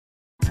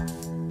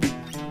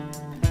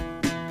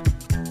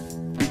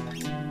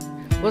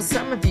Well,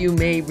 some of you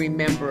may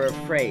remember a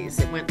phrase.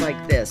 It went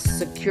like this: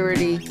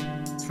 security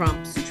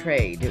trumps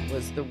trade. It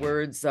was the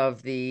words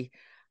of the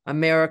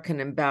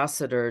American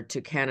ambassador to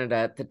Canada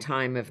at the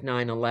time of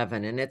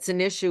 9/11. And it's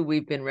an issue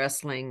we've been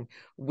wrestling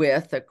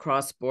with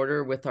across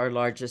border with our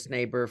largest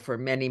neighbor for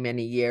many,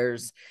 many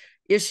years.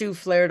 Issue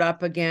flared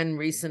up again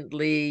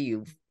recently.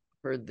 You've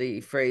heard the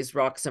phrase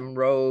Roxham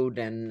Road,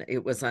 and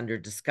it was under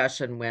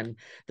discussion when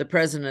the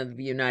President of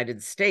the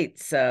United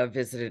States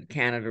visited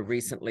Canada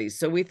recently.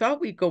 So we thought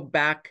we'd go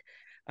back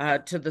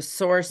to the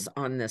source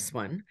on this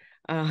one.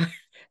 Uh,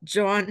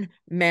 John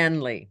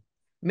Manley,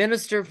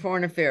 Minister of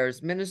Foreign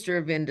Affairs, Minister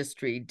of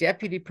Industry,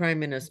 Deputy Prime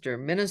Minister,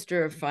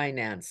 Minister of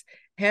Finance,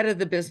 head of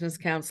the Business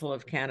Council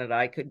of Canada.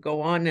 I could go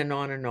on and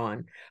on and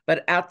on.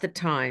 But at the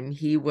time,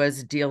 he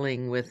was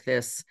dealing with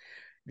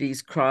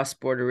these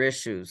cross-border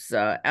issues,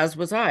 as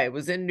was I. I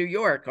was in New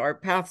York. Our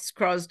paths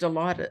crossed a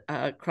lot at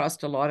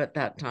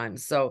that time.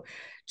 So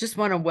just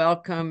want to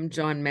welcome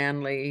John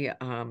Manley.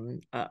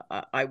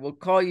 I will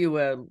call you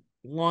a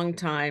long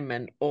time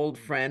and old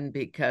friend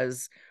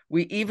because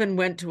we even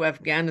went to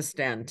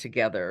Afghanistan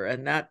together,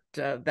 and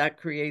that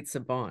creates a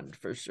bond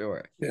for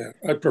sure. Yeah,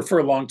 I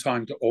prefer long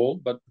time to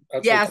old, but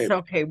that's Yes, okay.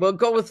 okay. We'll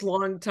go with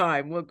long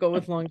time. We'll go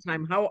with long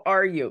time. How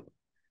are you?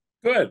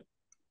 Good.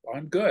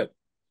 I'm good.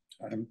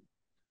 I'm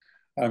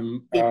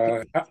I'm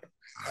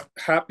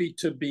happy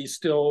to be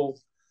still,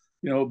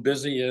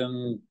 busy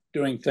and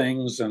doing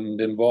things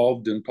and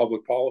involved in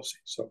public policy.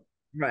 So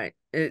Right.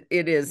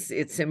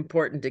 It's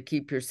important to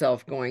keep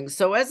yourself going.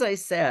 So as I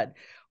said,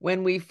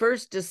 when we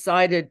first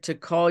decided to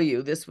call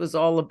you, this was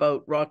all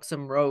about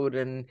Roxham Road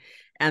and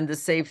the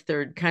Safe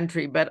Third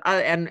Country. But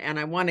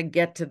I want to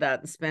get to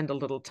that and spend a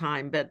little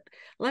time. But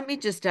let me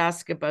just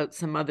ask about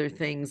some other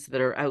things that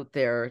are out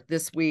there.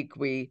 This week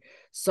we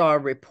saw a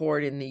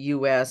report in the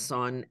US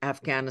on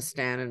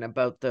Afghanistan and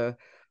about the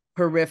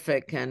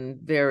horrific and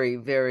very,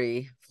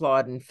 very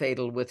flawed and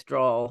fatal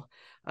withdrawal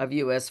of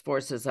US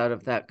forces out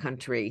of that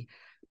country.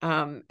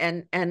 And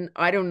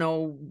I don't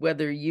know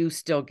whether you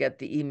still get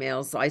the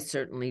emails. I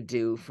certainly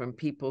do, from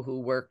people who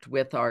worked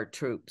with our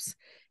troops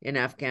in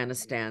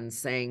Afghanistan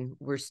saying,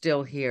 we're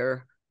still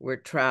here, we're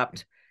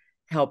trapped,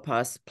 help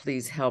us,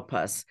 please help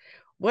us.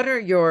 What are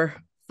your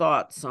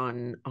thoughts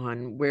on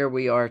where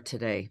we are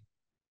today?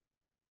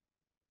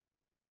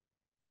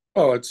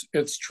 oh,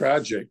 it's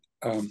tragic.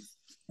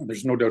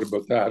 There's no doubt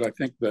about that. I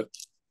think that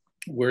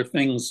where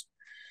things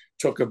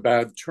took a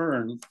bad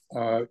turn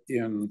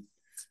in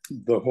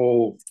the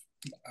whole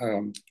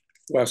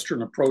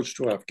Western approach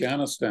to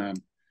Afghanistan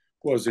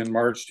was in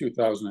March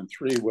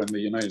 2003 when the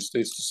United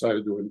States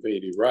decided to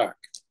invade Iraq,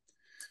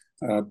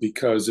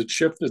 because it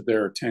shifted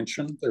their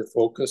attention, their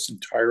focus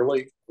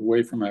entirely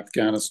away from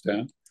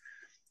Afghanistan.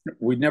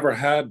 We never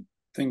had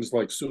things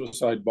like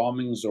suicide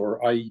bombings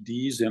or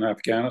IEDs in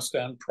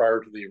Afghanistan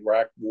prior to the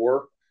Iraq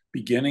War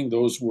beginning.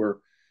 Those were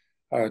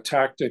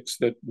tactics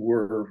that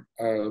were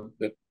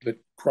that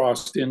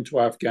crossed into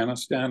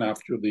Afghanistan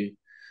after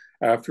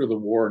the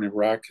war in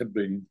Iraq had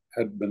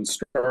been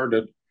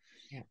started.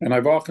 Yeah. And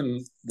I've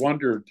often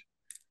wondered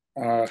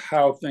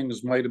how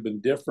things might have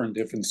been different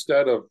if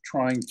instead of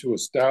trying to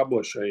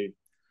establish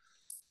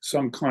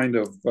some kind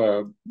of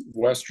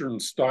Western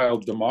style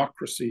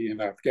democracy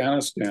in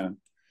Afghanistan,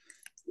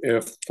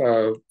 if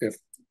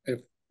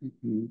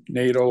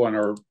NATO and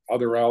our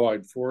other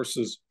allied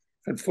forces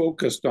had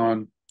focused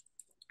on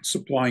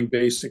supplying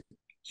basic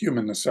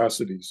human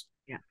necessities,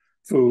 Yeah.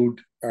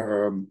 food,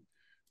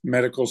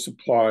 medical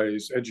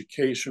supplies,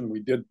 education.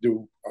 We did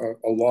do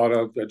a lot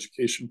of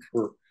education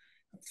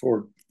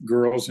for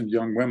girls and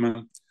young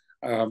women,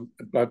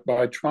 but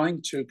by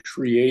trying to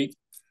create,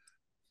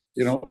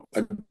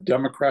 a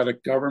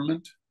democratic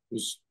government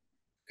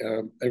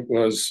it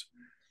was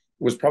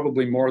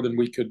probably more than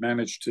we could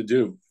manage to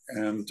do,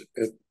 and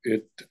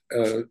it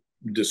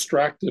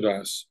distracted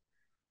us,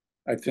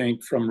 I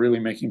think, from really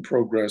making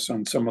progress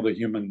on some of the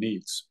human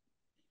needs.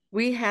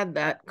 We had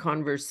that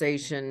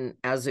conversation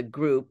as a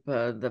group,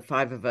 the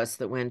five of us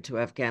that went to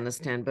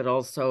Afghanistan, but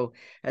also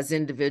as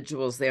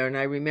individuals there. And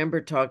I remember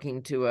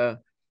talking to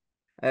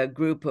a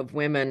group of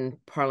women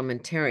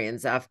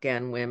parliamentarians,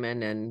 Afghan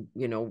women, and,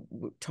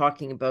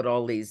 talking about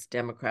all these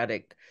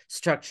democratic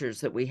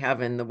structures that we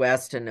have in the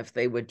West. And if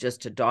they would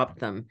just adopt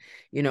them,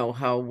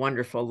 how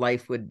wonderful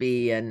life would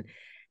be. And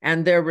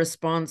their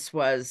response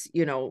was,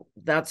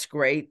 that's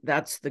great.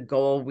 That's the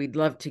goal. We'd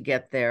love to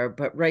get there.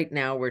 But right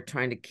now we're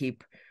trying to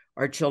keep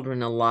our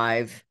children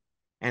alive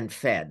and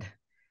fed.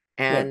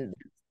 Right. And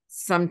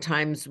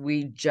sometimes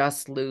we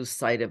just lose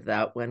sight of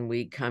that when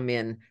we come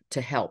in to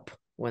help,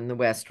 when the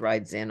West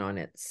rides in on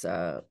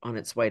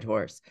its white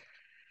horse.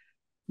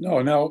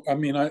 No. I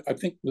mean, I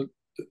think that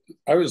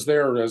I was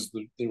there as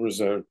there was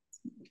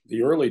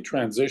the early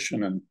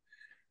transition in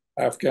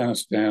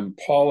Afghanistan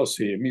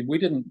policy. I mean, we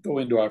didn't go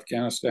into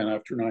Afghanistan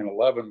after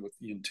 9/11 with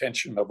the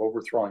intention of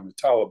overthrowing the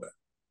Taliban.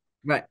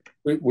 Right.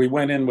 We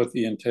went in with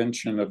the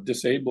intention of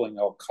disabling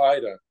Al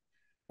Qaeda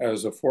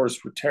as a force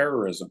for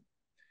terrorism.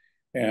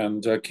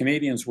 And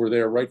Canadians were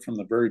there right from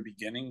the very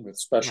beginning with Yeah.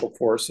 special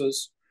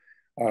forces.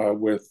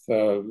 with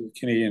the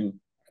Canadian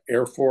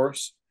Air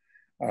Force.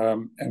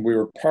 And we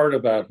were part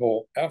of that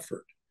whole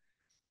effort.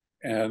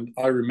 And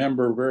I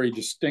remember very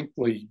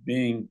distinctly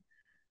being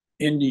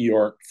in New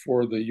York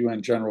for the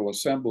UN General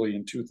Assembly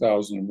in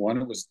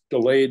 2001. It was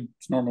delayed.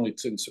 Normally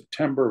it's in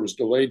September. It was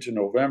delayed to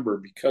November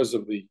because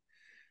of the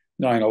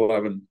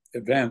 9/11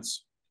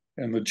 events.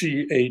 And the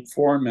G8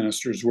 foreign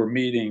ministers were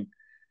meeting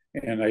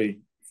in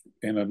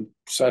a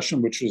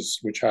session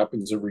which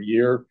happens every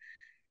year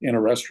in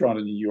a restaurant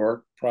in New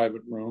York,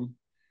 private room.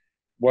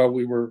 While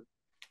we were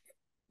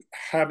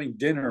having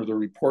dinner, the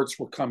reports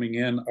were coming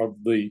in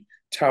of the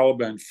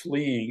Taliban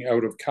fleeing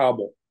out of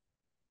Kabul.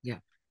 Yeah.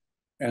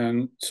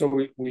 And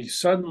so we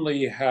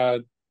suddenly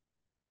had,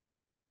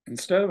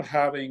 instead of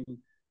having,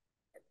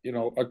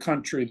 a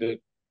country that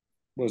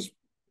was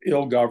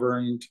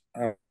ill-governed,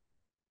 had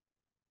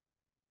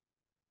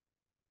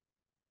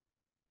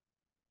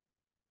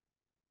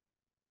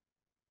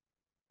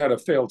a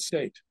failed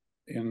state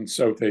in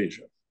South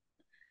Asia.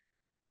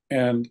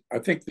 And I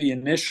think the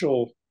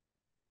initial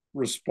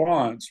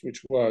response,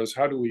 which was,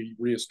 how do we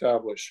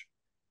reestablish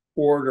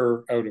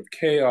order out of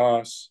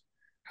chaos?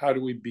 How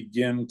do we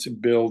begin to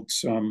build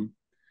some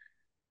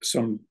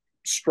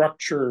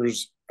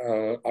structures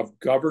of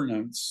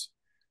governance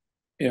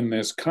in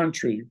this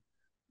country?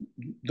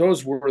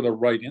 Those were the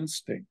right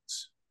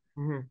instincts.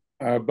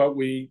 Mm-hmm. But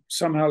we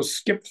somehow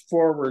skipped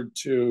forward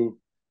to,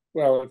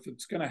 well, if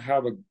it's going to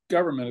have a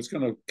government, it's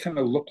going to kind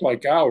of look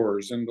like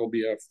ours, and there'll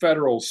be a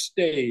federal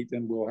state,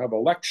 and we'll have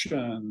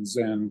elections,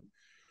 and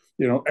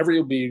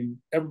everybody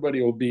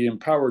will be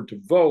empowered to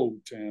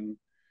vote, and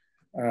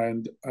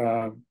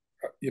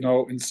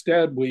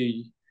instead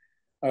we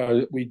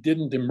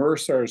didn't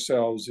immerse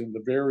ourselves in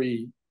the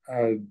very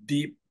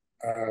deep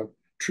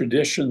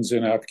traditions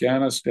in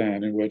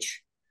Afghanistan, in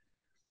which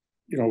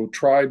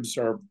tribes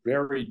are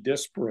very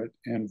disparate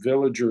and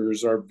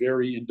villagers are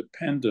very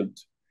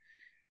independent,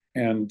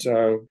 and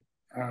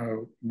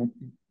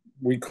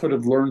we could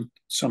have learned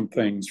some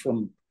things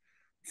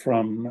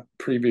from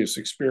previous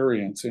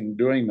experience in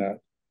doing that.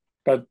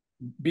 But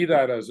be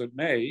that as it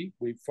may,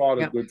 we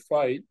fought a good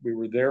fight. We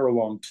were there a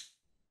long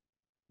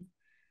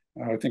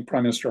time. I think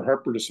Prime Minister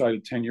Harper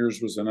decided 10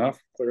 years was enough.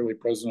 Clearly,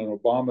 President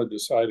Obama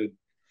decided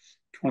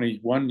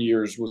 21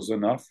 years was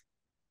enough.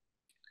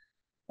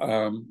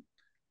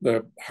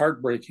 The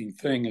heartbreaking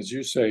thing, as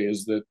you say,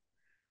 is that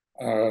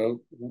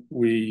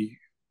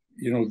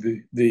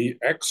the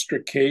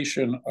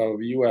extrication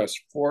of U.S.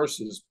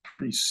 forces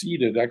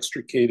preceded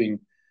extricating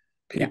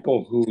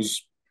people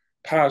whose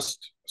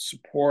past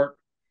support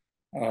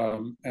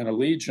and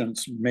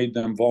allegiance made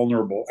them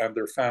vulnerable, and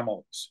their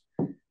families,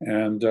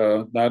 and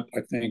that,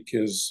 I think,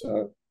 is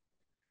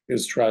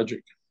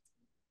tragic.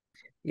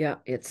 Yeah,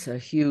 it's a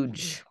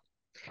huge.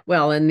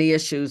 Well, and the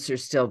issues are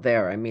still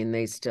there. I mean,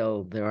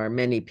 there are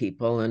many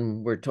people,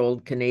 and we're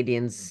told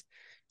Canadians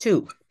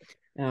too,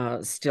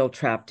 still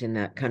trapped in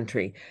that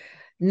country.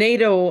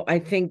 NATO, I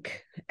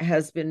think,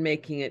 has been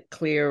making it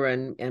clear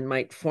and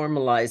might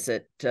formalize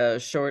it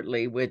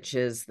shortly, which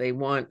is they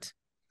want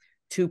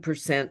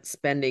 2%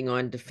 spending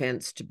on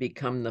defense to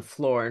become the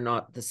floor,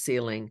 not the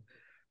ceiling,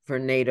 for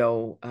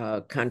NATO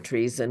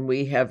countries. And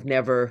we have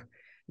never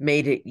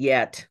made it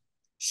yet.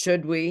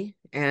 Should we,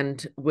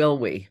 and will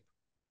we?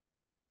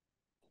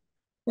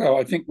 Well,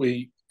 I think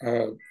the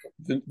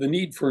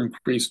need for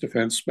increased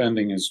defense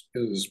spending is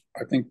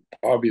I think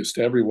obvious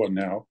to everyone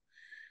now.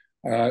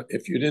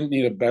 If you didn't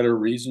need a better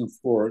reason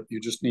for it, you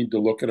just need to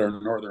look at our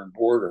northern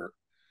border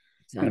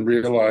and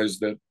realize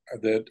that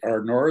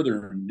our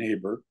northern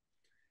neighbor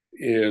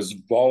is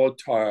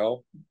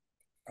volatile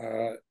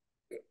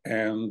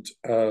and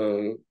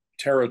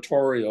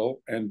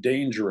territorial and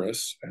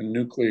dangerous and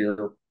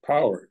nuclear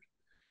powered.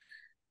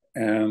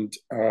 And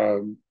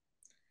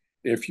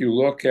if you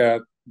look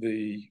at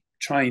the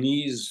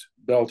Chinese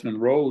Belt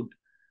and Road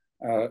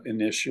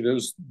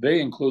initiatives,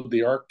 they include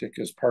the Arctic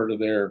as part of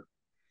their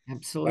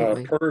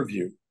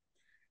purview.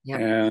 Yep.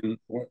 And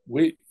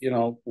we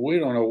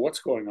don't know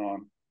what's going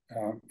on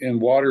in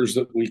waters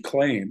that we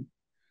claim.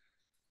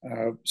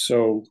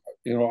 So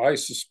I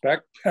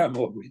suspect,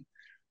 Pamela,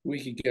 we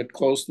could get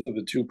close to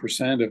the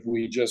 2% if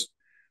we just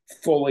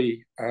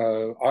fully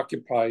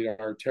occupied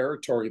our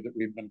territory that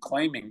we've been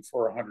claiming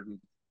for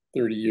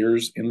 130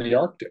 years in the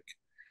Arctic.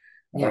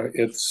 Yeah.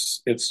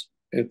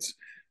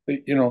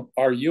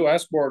 Our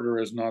U.S. border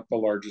is not the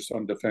largest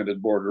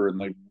undefended border in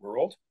the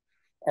world.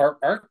 Our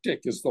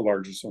Arctic is the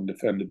largest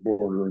undefended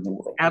border in the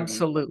world.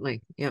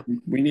 Absolutely. Yeah.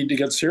 We need to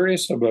get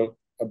serious about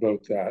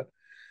that.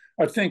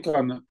 I think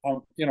on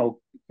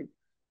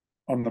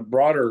the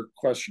broader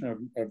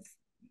question of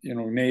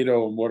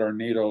NATO and what our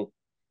NATO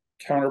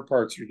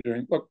counterparts are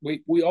doing. Look,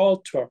 we all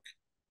took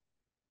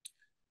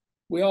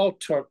we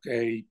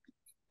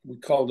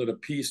called it a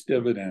peace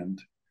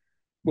dividend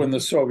when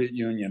the Soviet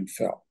Union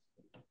fell.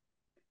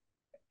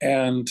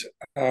 And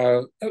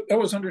that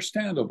was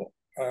understandable.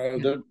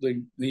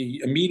 The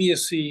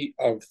immediacy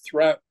of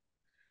threat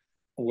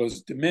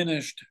was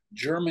diminished.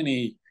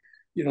 Germany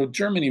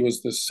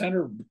was the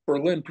center,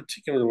 Berlin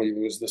particularly,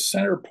 was the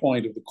center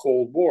point of the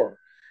Cold War.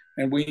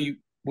 And we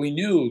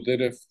knew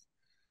that if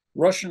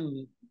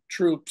Russian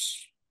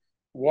troops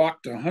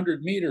walked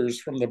 100 meters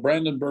from the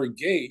Brandenburg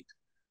Gate,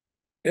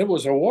 it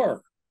was a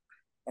war.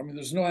 I mean,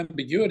 there's no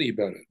ambiguity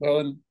about it. Well,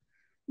 and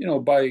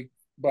by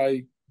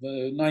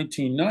the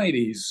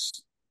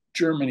 1990s,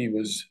 Germany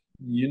was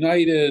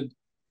united.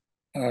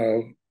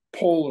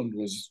 Poland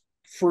was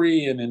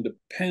free and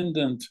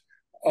independent.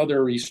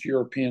 Other East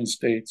European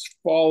states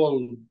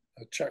followed,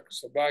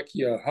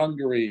 Czechoslovakia,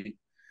 Hungary,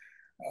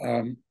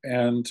 um,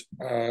 and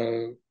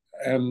uh,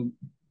 and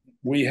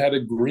we had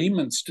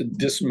agreements to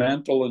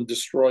dismantle and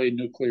destroy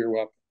nuclear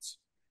weapons.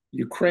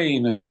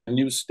 Ukraine, a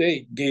new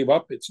state, gave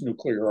up its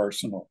nuclear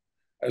arsenal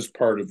as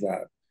part of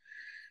that.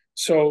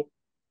 So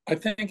I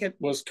think it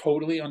was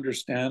totally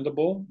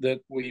understandable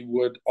that we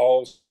would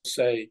all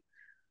say,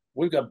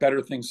 we've got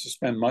better things to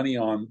spend money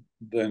on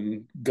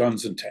than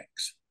guns and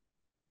tanks.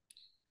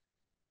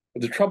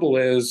 But the trouble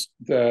is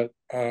that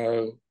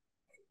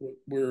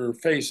we're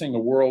facing a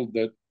world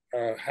that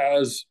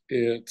has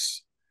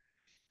its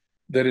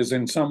that is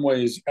in some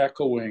ways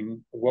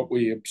echoing what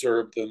we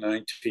observed in the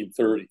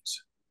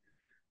 1930s,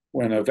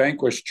 when a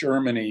vanquished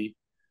Germany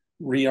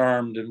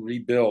rearmed and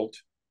rebuilt,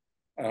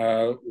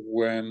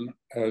 when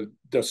a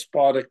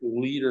despotic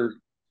leader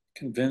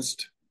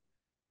convinced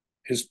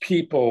his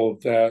people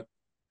that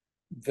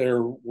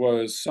there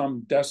was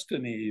some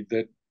destiny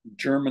that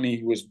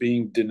Germany was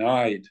being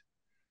denied,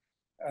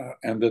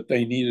 and that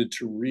they needed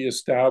to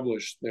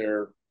reestablish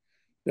their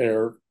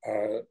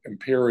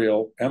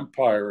imperial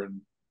empire and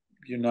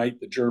unite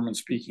the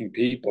German-speaking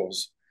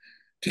peoples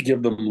to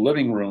give them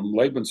living room,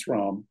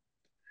 Lebensraum.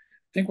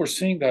 I think we're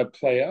seeing that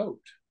play out.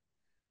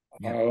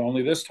 Yeah.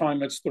 Only this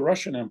time it's the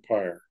Russian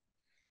Empire,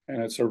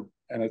 and it's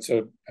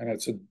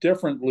a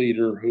different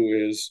leader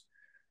who is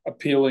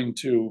appealing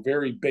to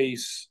very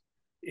base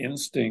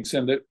instincts,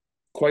 and that,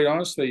 quite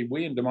honestly,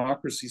 we in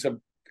democracies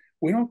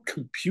we don't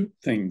compute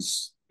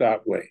things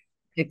that way.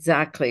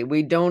 Exactly.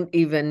 We don't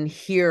even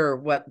hear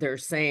what they're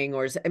saying,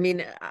 or I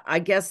mean, I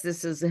guess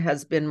this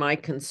has been my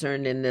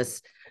concern in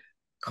this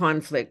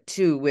conflict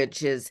too,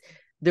 which is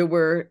there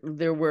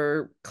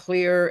were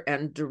clear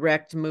and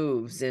direct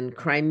moves in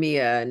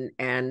Crimea,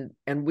 and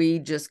we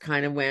just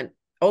kind of went,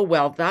 oh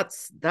well,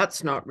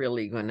 that's not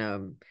really going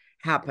to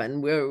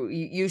happen.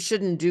 You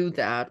shouldn't do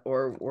that,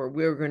 or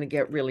we're going to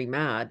get really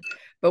mad.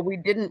 But we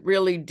didn't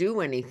really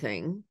do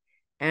anything,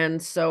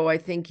 and so I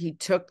think he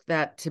took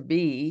that to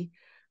be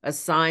a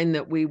sign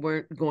that we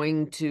weren't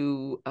going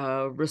to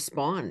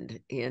respond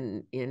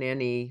in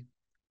any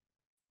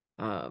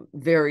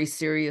very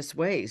serious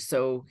way.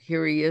 So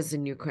here he is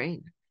in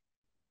Ukraine.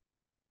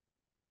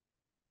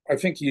 I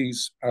think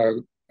he's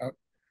I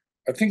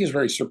think he's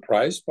very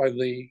surprised by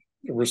the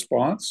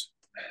response.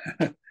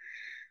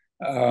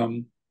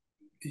 um,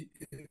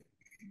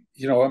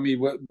 I mean,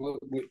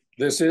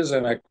 this is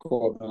an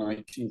echo of the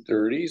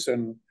 1930s,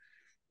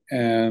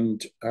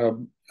 and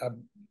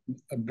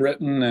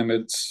Britain and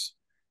its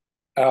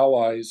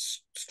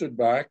allies stood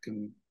back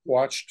and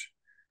watched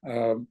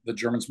the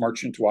Germans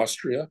march into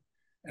Austria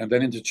and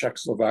then into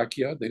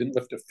Czechoslovakia. They didn't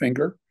lift a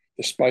finger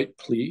despite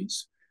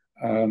pleas,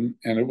 and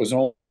it was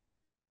only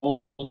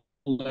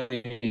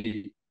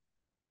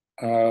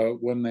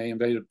when they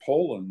invaded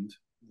Poland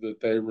that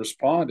they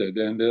responded.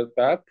 And at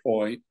that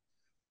point,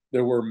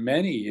 there were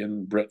many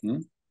in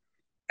Britain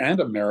and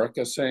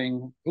America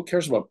saying, "Who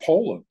cares about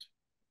Poland?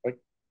 Like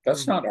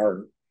that's not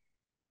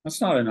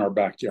in our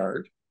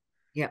backyard."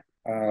 Yeah.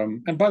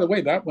 And by the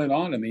way, that went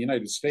on in the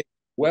United States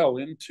well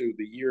into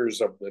the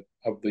years of the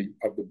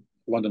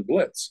London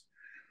Blitz.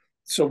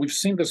 So we've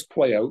seen this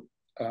play out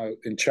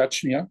in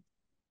Chechnya,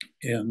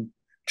 in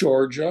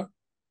Georgia,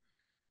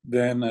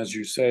 then, as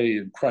you say,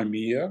 in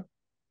Crimea,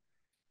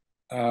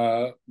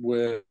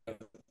 with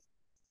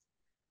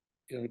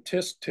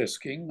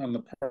tisk-tisking on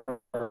the part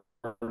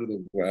of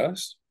the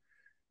West.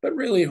 But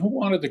really, who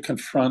wanted to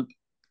confront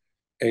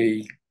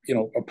a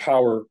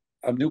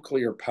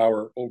nuclear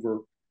power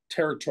over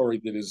territory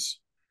that is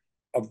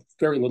of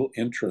very little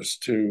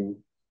interest to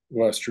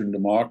Western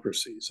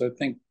democracies? I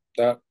think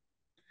that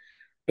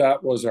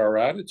was our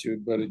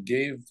attitude, but it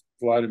gave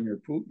Vladimir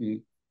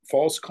Putin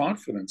false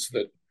confidence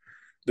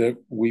that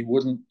we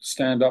wouldn't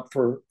stand up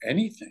for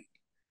anything.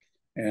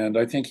 And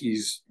I think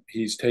he's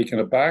taken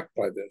aback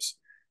by this.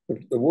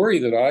 The worry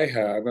that I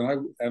have,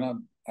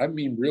 I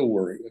mean real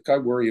worry. Like I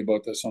worry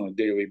about this on a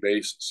daily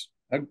basis.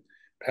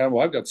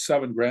 Pamela, I've got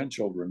 7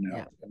 grandchildren now,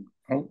 yeah. And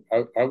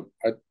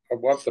I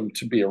want them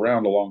to be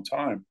around a long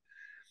time.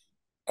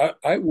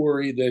 I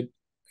worry that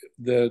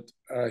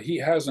he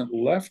hasn't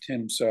left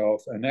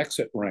himself an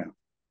exit ramp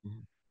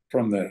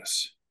from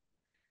this,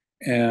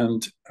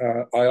 and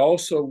I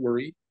also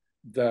worry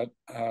that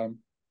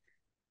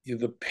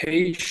the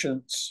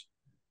patience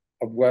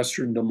of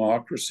Western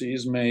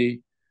democracies may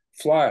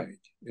flag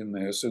in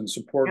this, and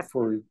support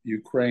for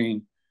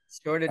Ukraine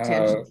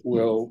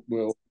will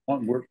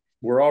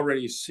we're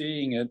already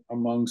seeing it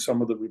among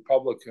some of the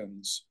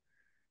Republicans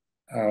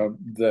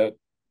that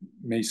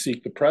may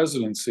seek the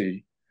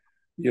presidency.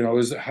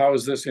 How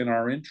is this in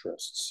our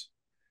interests?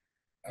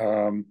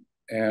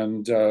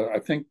 And I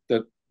think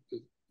that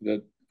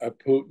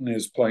Putin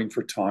is playing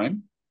for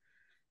time,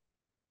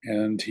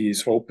 and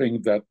he's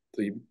hoping that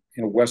the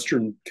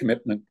Western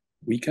commitment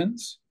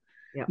weakens.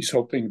 Yeah. He's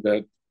hoping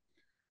that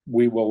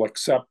we will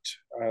accept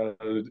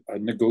a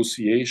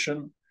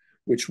negotiation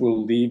which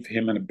will leave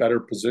him in a better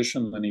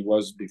position than he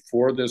was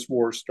before this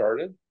war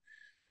started,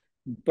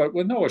 but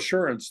with no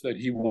assurance that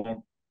he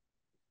won't,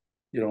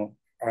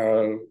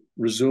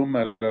 resume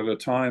at a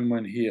time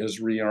when he has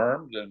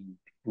rearmed and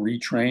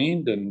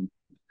retrained and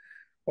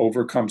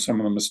overcome some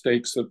of the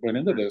mistakes that went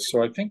into this.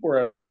 So I think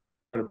we're at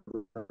a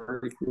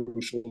very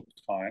crucial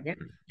time. Yeah.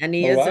 And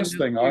he The is a last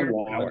thing I nuclear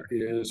want power.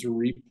 is a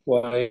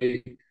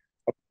replay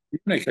of the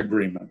Munich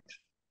Agreement.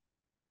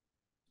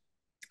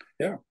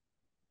 Yeah.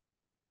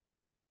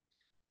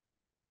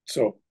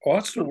 So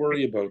lots to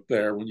worry about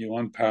there when you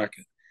unpack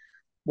it.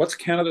 What's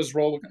Canada's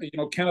role?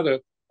 Canada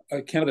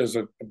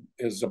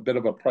is a bit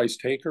of a price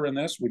taker in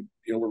this.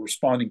 We're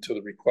responding to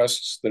the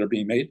requests that are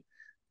being made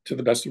to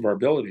the best of our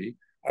ability.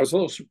 I was a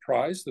little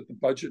surprised that the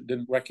budget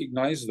didn't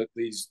recognize that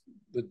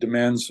the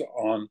demands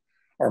on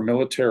our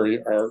military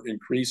are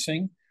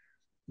increasing.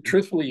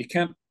 Truthfully, you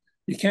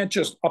can't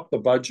just up the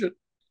budget,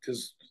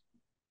 because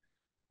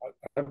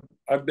I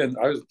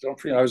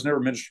was never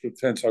Minister of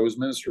Defense. I was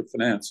Minister of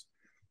Finance.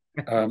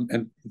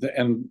 And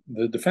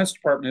the Defense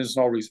Department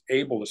isn't always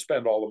able to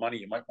spend all the money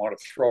you might want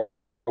to throw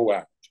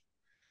at it.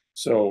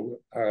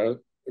 So we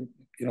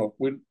don't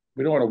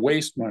want to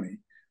waste money,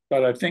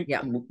 but I think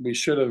Yeah. we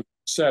should have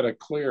set a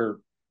clear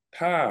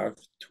path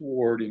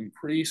toward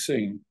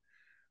increasing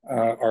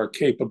our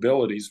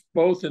capabilities,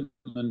 both in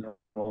the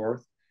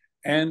North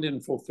and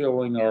in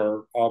fulfilling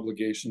our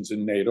obligations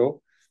in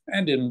NATO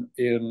and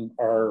in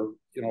our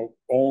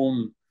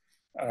own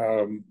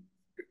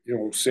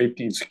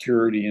safety and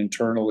security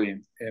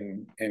internally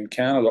in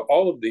Canada.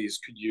 All of these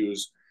could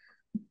use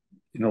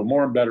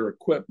more and better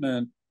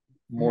equipment,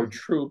 more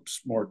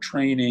troops, more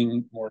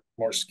training,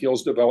 more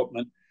skills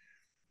development.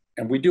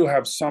 And we do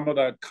have some of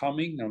that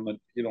coming. And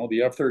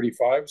the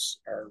F-35s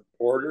are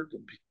ordered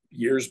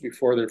years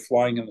before they're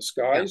flying in the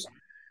skies.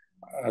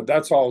 Yeah.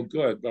 That's all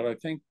good, but I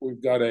think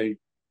we've got a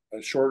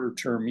shorter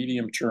term,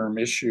 medium term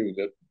issue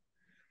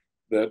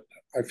that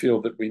I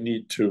feel that we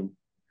need to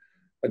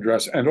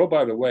address. And oh,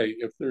 by the way,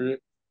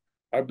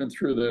 I've been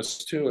through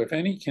this too. If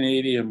any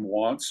Canadian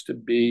wants to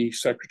be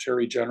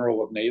Secretary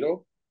General of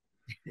NATO,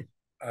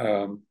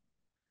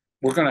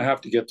 we're going to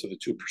have to get to the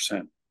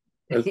 2%.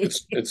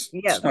 It's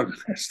Yes. not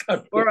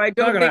Or I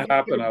don't going think to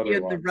happen you'll be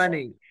in the otherwise.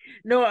 running.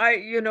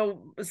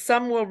 No,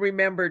 some will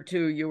remember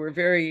too. You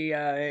were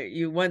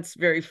you once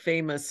very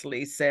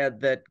famously said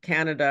that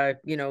Canada,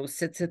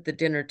 sits at the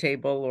dinner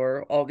table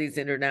or all these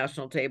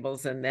international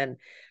tables and then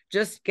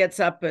just gets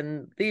up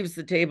and leaves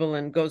the table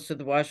and goes to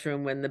the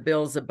washroom when the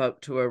bill's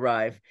about to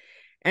arrive.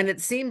 And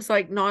it seems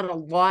like not a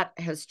lot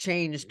has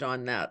changed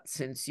on that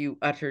since you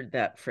uttered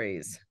that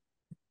phrase.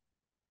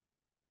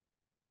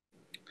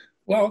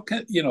 Well,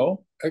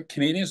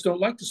 Canadians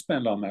don't like to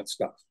spend on that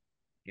stuff.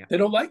 Yeah. They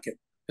don't like it.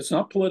 It's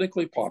not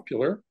politically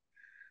popular,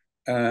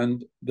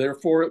 and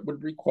therefore it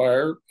would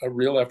require a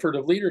real effort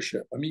of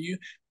leadership. I mean,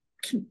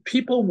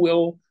 people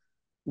will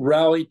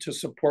rally to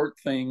support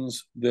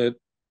things that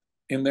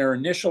in their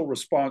initial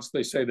response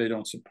they say they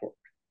don't support.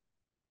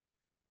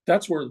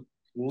 That's where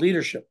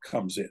leadership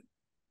comes in.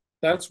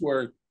 That's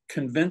where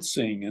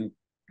convincing and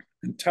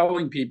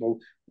telling people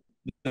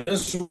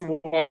this is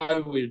why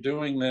we're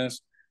doing this.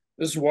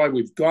 This is why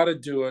we've got to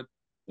do it.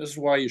 This is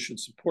why you should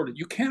support it.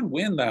 You can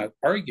win that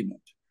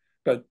argument,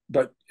 but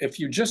if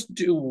you just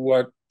do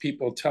what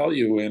people tell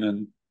you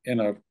in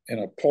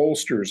a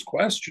pollster's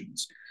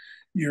questions,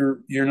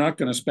 you're not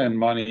going to spend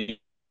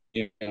money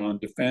on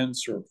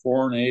defense or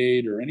foreign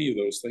aid or any of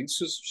those things.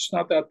 It's just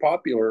not that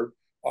popular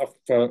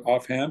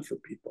offhand for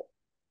people.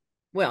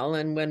 Well,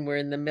 and when we're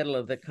in the middle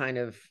of the kind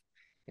of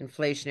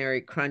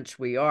inflationary crunch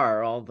we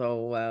are,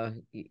 although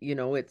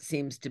it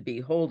seems to be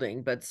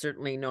holding, but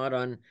certainly not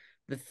on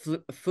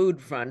the food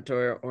front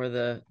or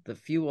the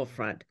fuel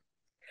front.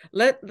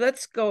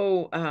 Let's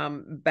go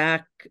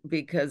back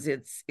because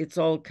it's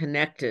all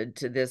connected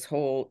to this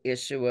whole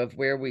issue of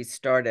where we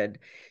started.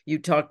 You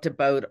talked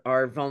about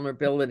our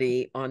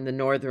vulnerability on the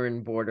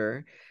northern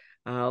border.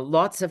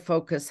 Lots of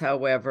focus,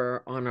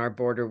 however, on our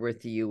border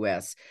with the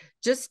US.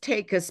 Just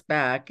take us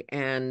back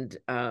and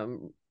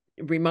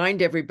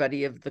remind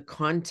everybody of the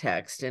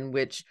context in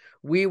which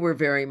we were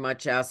very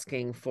much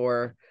asking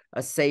for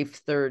a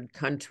safe third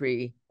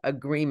country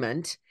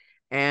agreement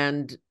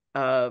and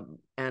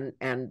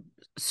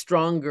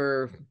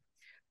stronger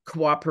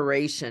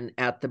cooperation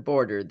at the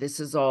border. This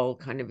is all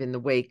kind of in the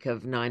wake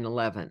of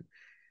 9/11.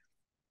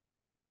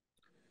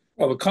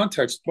 Well, the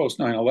context post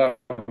 9/11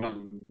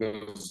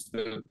 was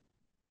that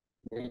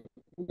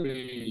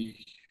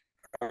we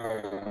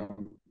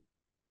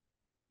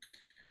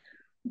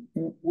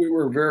we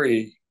were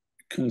very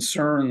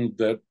concerned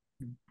that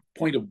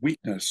point of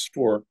weakness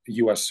for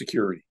U.S.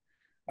 security.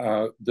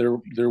 There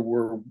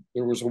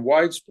was a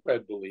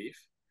widespread belief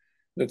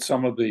that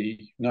some of the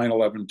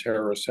 9/11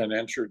 terrorists had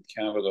entered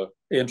the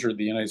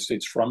United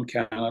States from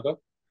Canada.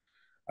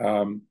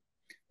 Um,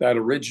 that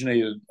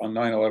originated on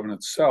 9/11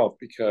 itself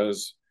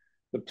because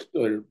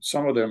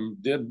some of them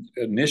did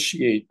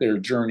initiate their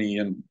journey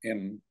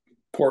in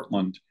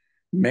Portland,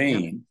 Yep.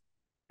 Maine,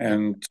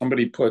 and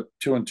somebody put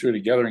two and two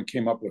together and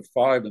came up with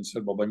five and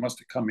said, well, they must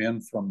have come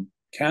in from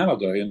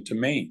Canada into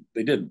Maine.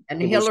 They didn't.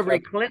 And It was Hillary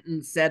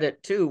Clinton said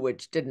it too,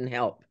 which didn't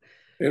help.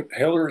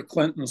 Hillary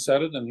Clinton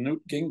said it and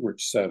Newt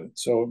Gingrich said it.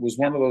 So it was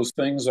one of those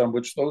things on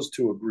which those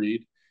two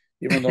agreed,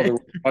 even though there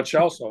was much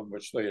else on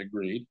which they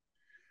agreed.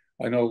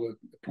 I know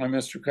Prime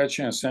Minister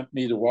Chrétien sent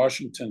me to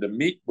Washington to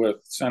meet with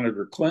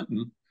Senator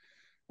Clinton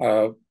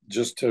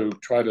just to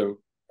try to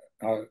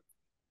uh,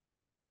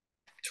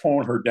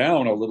 tone her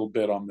down a little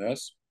bit on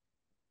this.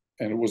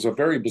 And it was a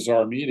very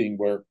bizarre meeting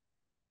where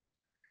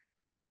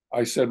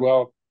I said,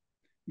 well,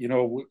 you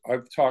know,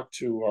 I've talked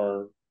to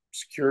our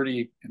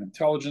security and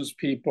intelligence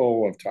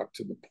people, I've talked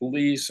to the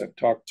police, I've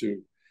talked to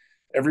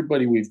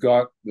everybody we've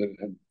got that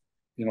have,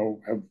 you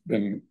know, have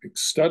been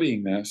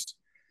studying this.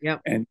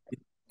 Yep.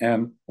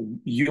 And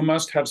you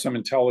must have some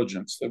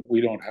intelligence that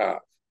we don't have.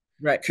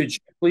 Right. Could you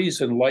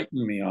please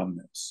enlighten me on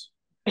this?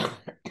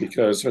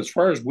 Because as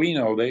far as we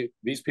know,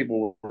 these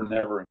people were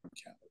never in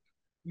Canada.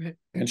 Right.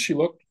 And she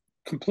looked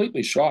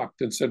completely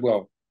shocked and said,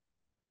 well,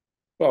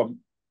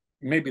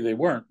 maybe they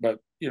weren't, but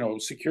you know,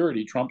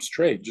 security trumps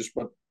trade, just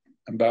what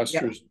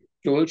Ambassador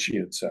Gallucci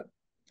had said.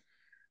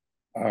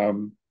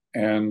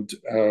 And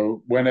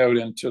went out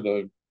into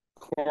the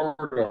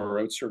corridor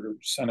outside her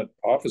Senate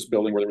office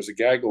building where there was a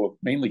gaggle of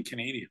mainly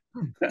Canadian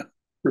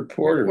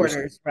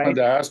reporters. I wanted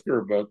to ask her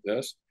about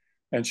this.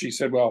 And she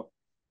said, well,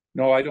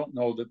 no, I don't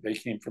know that they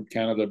came from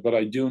Canada, but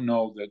I do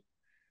know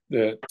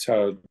that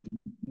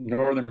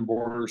northern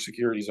border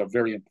security is a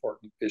very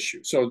important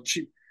issue. So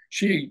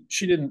she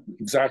didn't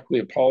exactly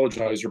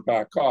apologize or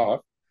back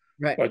off,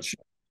 right. but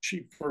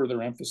she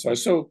further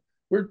emphasized. So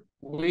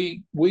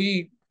we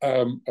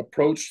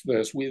approached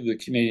this, we the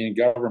Canadian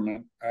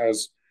government,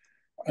 as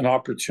an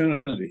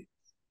opportunity.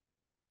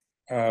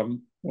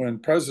 When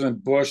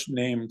President Bush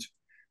named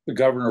the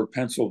governor of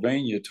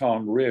Pennsylvania,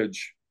 Tom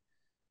Ridge,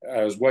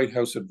 as White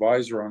House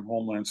advisor on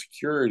Homeland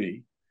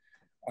Security,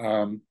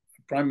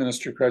 Prime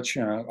Minister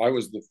Chrétien, I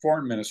was the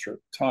foreign minister at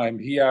the time,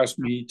 he asked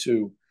me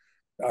to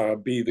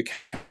be the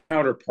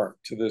counterpart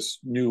to this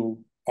new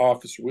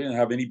officer. We didn't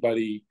have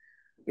anybody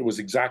that was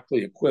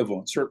exactly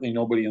equivalent. Certainly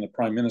nobody in the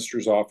Prime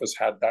Minister's office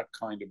had that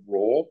kind of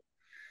role.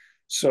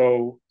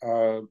 So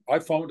I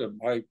phoned him.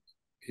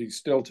 He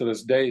still to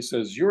this day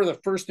says, you're the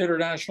first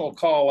international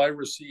call I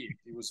received.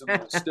 He was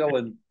still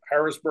in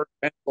Harrisburg,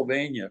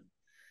 Pennsylvania.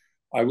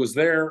 I was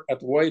there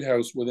at the White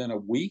House within a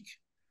week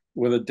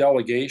with a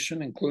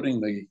delegation,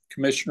 including the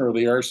commissioner of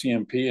the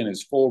RCMP in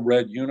his full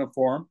red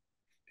uniform.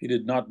 He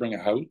did not bring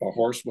a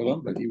horse with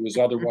him, but he was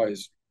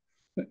otherwise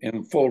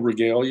in full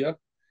regalia.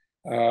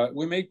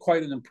 We made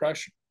quite an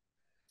impression.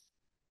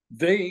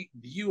 The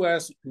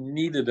U.S.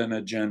 needed an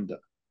agenda.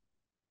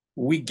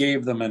 We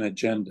gave them an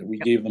agenda. We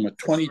gave them a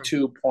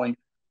 22-point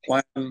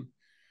plan.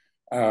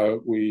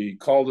 We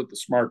called it the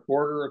Smart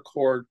Border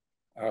Accord.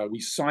 We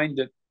signed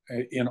it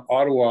in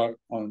Ottawa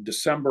on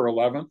December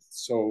 11th.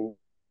 So,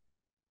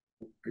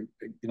 you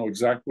know,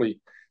 exactly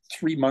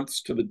 3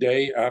 months to the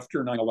day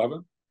after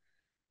 9/11.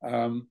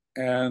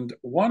 And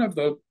one of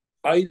the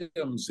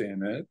items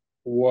in it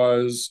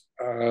was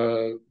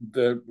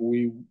that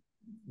we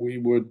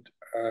would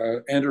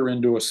enter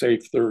into a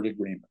safe third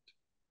agreement.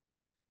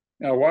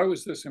 Now, why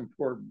was this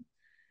important?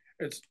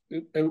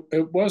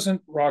 It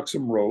wasn't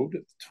Roxham Road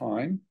at the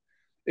time.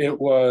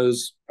 It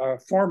was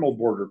formal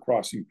border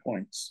crossing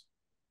points,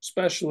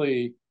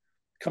 especially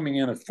coming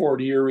in at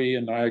Fort Erie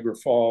and Niagara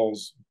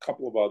Falls, a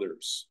couple of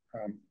others.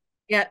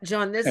 Yeah,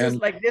 John,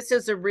 this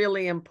is a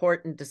really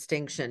important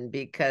distinction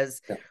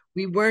because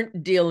we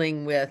weren't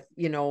dealing with,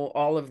 you know,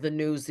 all of the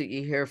news that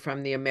you hear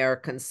from the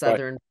American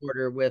southern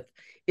border with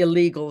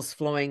illegals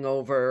flowing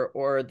over,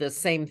 or the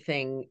same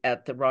thing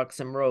at the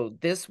Roxham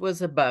Road. This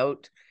was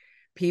about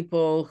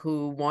people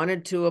who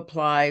wanted to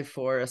apply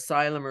for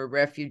asylum or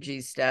refugee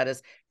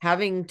status,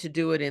 having to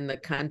do it in the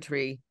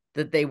country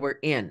that they were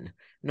in,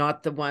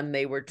 not the one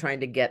they were trying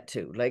to get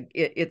to. Like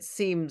it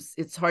seems,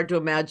 it's hard to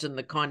imagine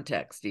the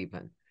context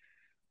even.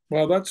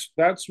 Well, that's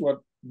what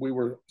we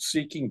were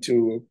seeking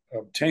to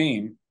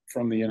obtain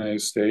from the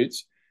United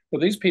States.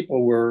 But these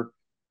people were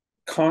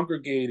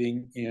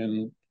congregating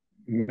in,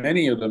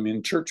 many of them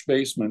in church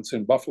basements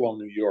in Buffalo,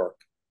 New York,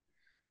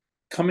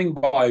 coming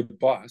by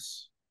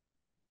bus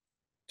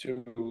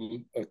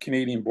to a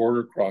Canadian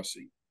border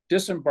crossing,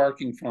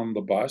 disembarking from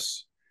the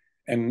bus,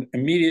 and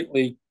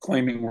immediately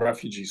claiming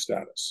refugee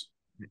status.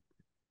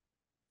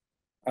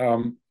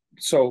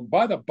 So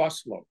by the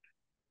busload.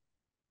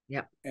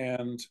 Yeah.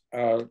 And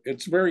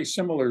it's very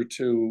similar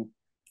to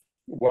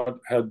what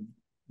had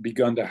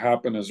begun to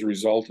happen as a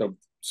result of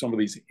some of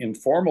these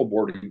informal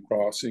border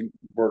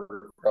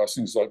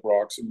crossings like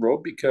Roxham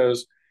Road,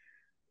 because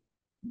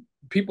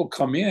people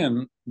come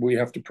in, we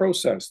have to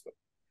process them.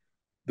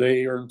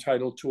 They are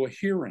entitled to a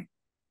hearing.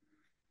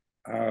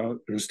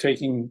 it was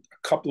taking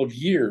a couple of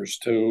years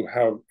to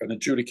have an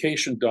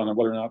adjudication done on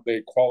whether or not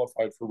they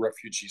qualified for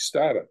refugee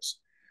status.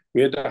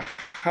 We had to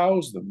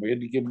house them. We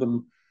had to give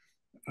them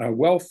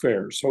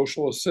welfare,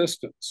 social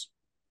assistance,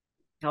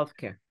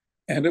 Healthcare.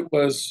 and it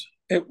was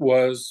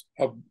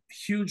a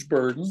huge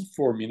burden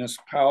for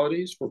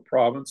municipalities, for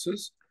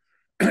provinces,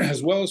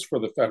 as well as for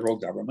the federal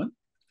government.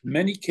 In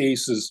many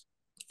cases,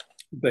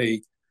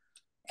 they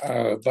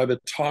by the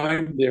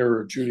time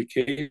their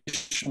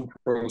adjudication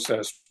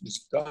process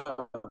was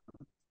done,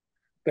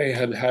 they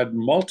had had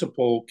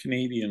multiple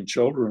Canadian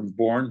children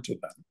born to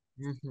them,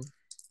 Mm-hmm.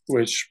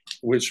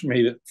 which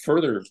made it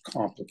further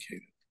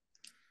complicated.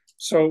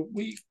 So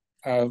we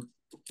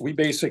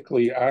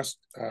basically asked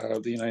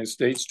the United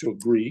States to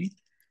agree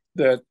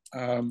that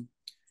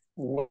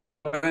when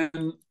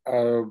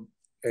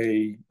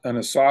an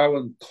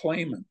asylum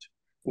claimant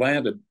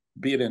landed,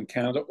 be it in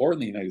Canada or in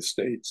the United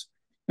States,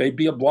 they'd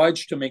be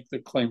obliged to make the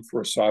claim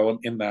for asylum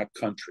in that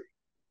country.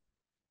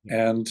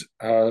 And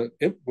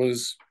it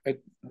was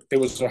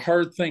a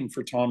hard thing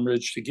for Tom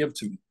Ridge to give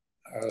to me.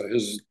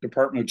 His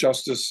Department of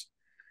Justice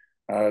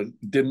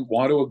didn't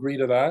want to agree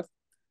to that.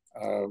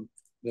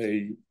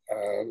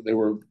 They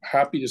were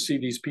happy to see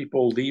these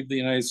people leave the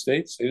United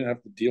States. They didn't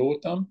have to deal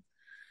with them,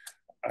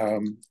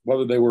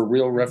 whether they were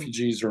real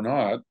refugees or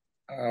not.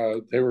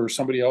 They were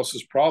somebody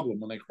else's problem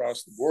when they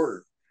crossed the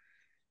border.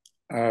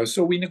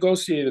 So we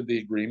negotiated the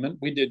agreement.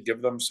 We did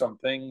give them some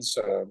things.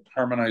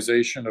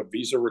 Harmonization of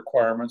visa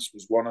requirements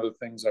was one of the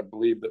things I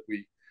believe that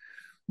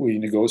we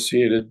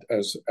negotiated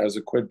as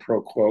a quid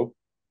pro quo,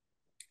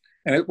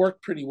 and it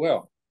worked pretty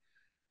well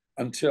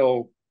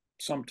until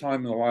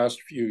sometime in the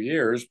last few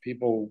years,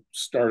 people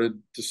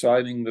started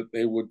deciding that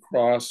they would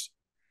cross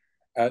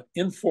at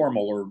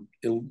informal or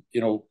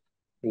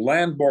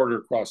land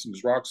border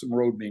crossings. Roxham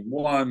Road being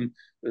one.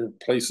 There are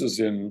places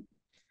in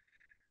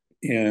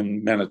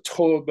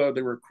Manitoba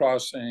they were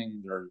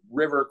crossing. There are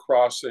river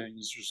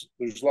crossings.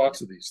 There's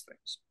lots of these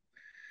things,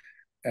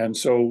 and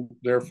so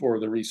therefore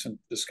the recent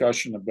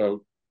discussion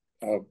about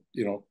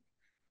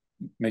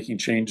making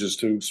changes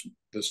to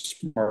the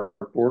smart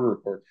border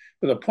report.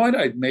 But the point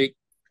I'd make,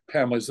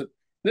 Pamela, is that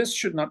this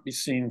should not be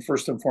seen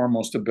first and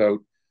foremost about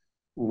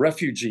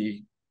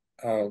refugee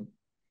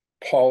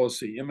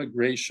policy,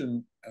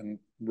 immigration and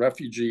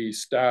refugee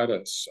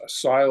status,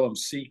 asylum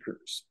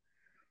seekers.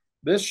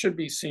 This should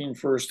be seen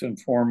first and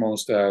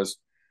foremost as,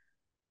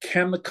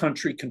 can the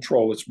country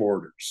control its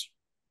borders?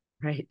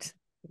 Right.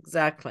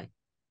 Exactly.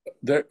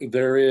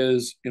 There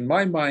is, in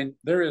my mind,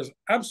 there is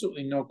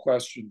absolutely no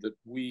question that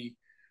we,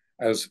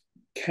 as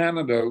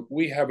Canada,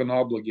 we have an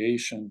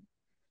obligation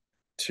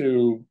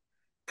to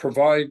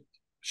provide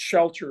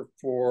shelter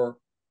for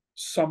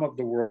some of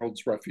the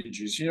world's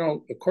refugees.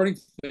 According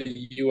to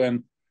the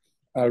UN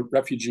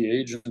Refugee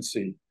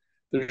Agency,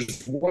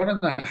 there's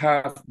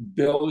 1.5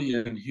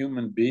 billion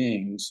human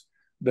beings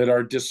that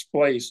are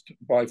displaced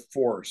by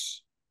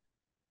force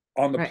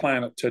on the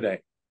planet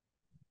today.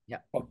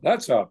 Yeah. Well,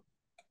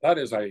 that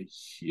is a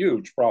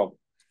huge problem.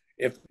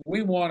 If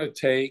we want to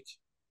take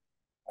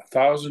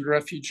 1,000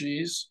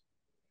 refugees,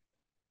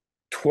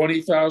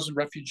 20,000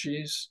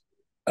 refugees,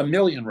 1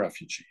 million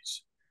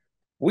refugees,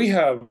 we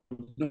have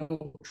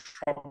no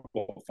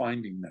trouble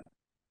finding them.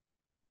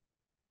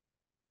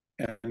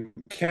 And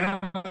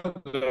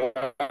Canada,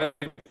 I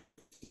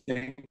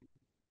think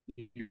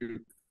you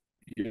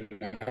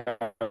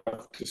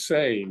have to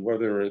say,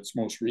 whether it's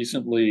most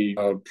recently,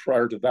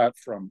 prior to that,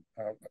 from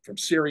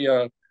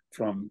Syria,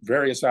 from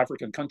various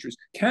African countries,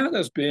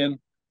 Canada's been,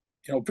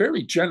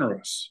 very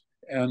generous,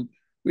 and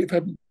we've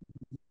had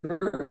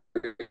very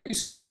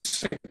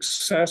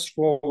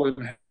successful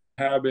in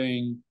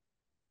having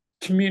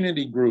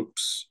community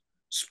groups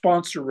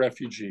sponsor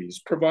refugees,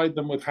 provide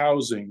them with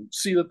housing,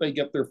 see that they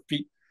get their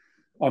feet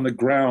on the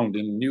ground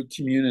in new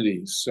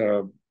communities,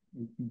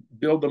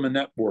 build them a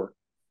network.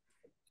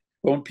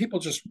 But when people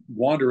just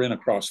wander in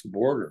across the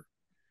border,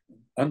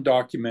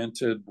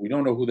 undocumented, we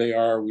don't know who they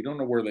are, we don't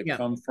know where they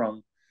come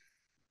from,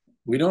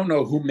 we don't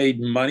know who made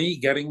money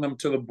getting them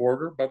to the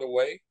border, by the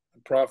way.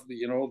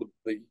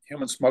 The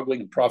human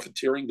smuggling and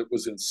profiteering that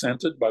was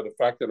incented by the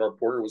fact that our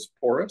border was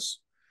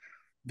porous.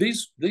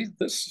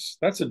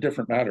 That's a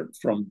different matter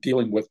from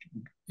dealing with,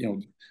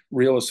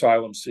 real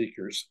asylum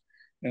seekers.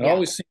 And it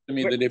always seemed to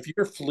me that if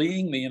you're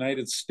fleeing the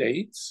United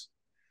States,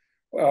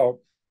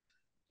 well,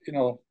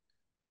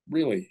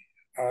 really,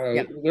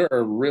 there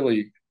are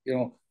really,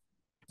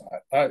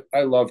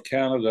 I love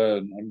Canada,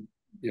 and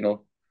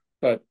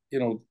but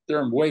there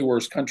are way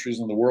worse countries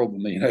in the world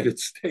than the United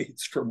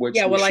States from which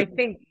I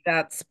think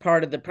that's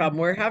part of the problem.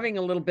 We're having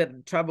a little bit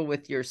of trouble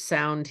with your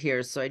sound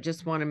here, so I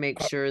just want to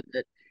make sure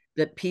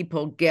that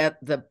people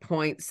get the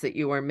points that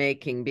you are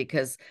making,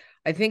 because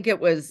I think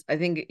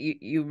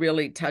you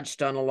really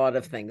touched on a lot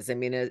of things. I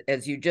mean,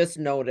 as you just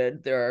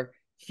noted, there are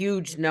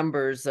huge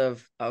numbers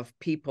of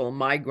people,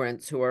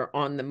 migrants, who are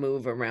on the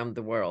move around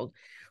the world.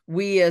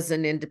 We, as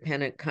an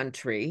independent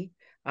country,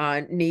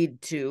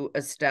 need to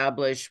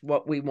establish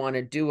what we want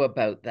to do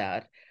about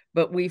that.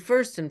 But we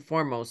first and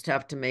foremost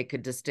have to make a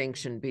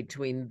distinction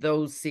between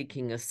those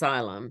seeking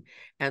asylum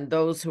and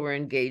those who are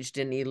engaged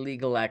in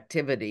illegal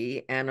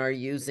activity and are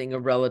using a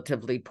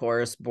relatively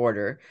porous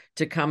border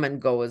to come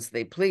and go as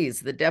they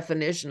please. The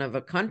definition of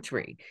a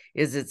country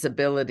is its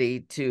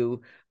ability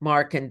to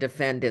mark and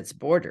defend its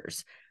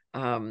borders.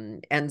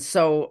 And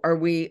so are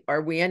we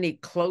any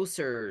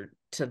closer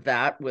to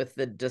that with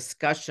the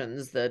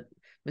discussions that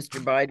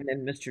Mr. Biden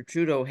and Mr.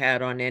 Trudeau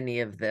had on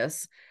any of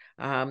this?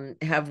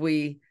 Have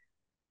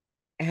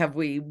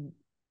we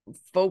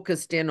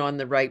focused in on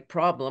the right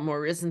problem,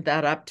 or isn't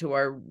that up to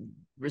our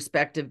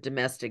respective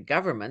domestic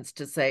governments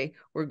to say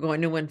we're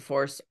going to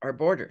enforce our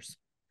borders?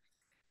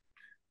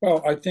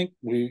 Well, I think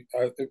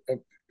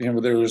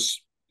there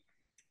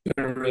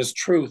is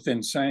truth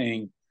in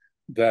saying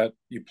that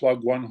you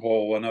plug one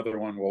hole, another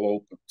one will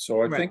open.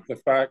 So I Right. think the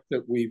fact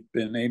that we've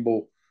been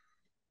able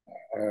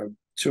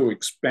to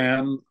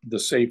expand the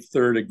Safe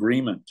Third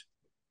Agreement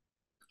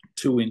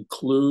to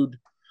include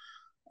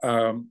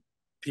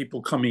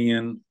people coming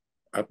in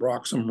at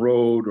Roxham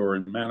Road or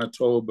in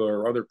Manitoba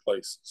or other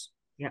places.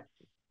 Yeah.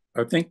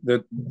 I think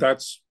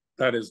that's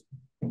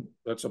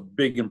a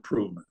big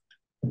improvement.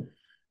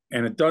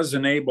 And it does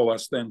enable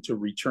us then to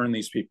return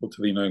these people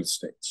to the United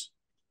States.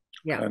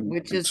 Yeah,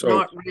 which is so,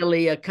 not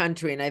really a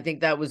country. And I think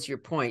that was your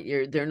point.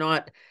 They're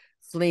not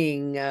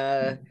fleeing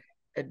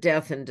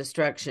death and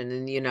destruction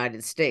in the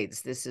United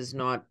States. This is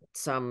not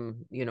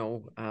some,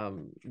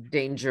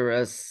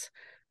 dangerous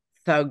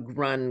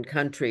thug-run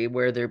country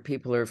where their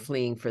people are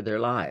fleeing for their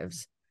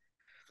lives.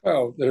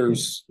 well,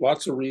 there's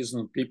lots of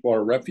reasons people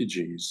are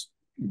refugees,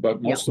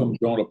 but most of them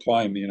don't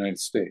apply in the United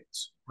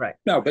States. Right.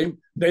 Now,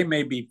 they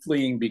may be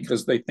fleeing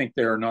because they think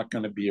they are not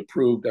going to be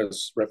approved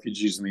as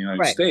refugees in the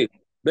United States.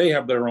 They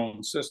have their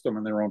own system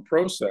and their own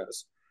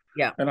process.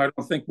 Yeah. And I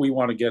don't think we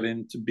want to get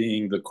into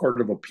being the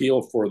court of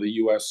appeal for the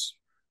U.S.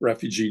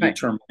 refugee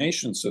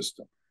determination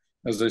system.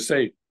 As I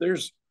say,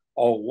 there's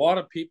a lot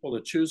of people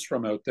to choose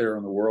from out there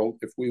in the world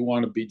if we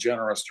want to be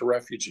generous to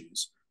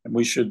refugees. And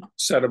we should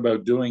set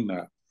about doing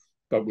that.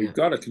 But we've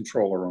got to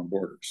control our own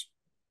borders.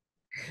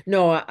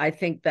 No, I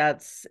think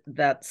that's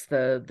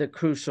the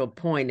crucial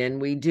point,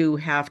 and we do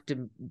have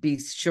to be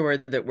sure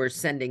that we're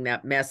sending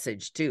that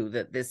message too,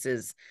 that this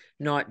is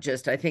not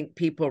just, I think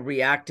people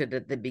reacted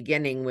at the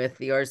beginning with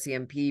the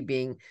RCMP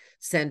being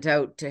sent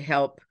out to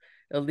help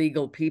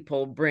illegal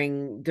people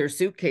bring their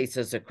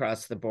suitcases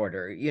across the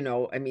border.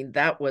 I mean,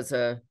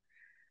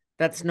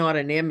 that's not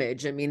an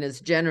image. I mean,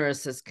 as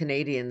generous as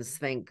Canadians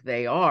think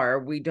they are,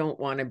 we don't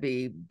want to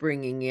be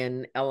bringing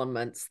in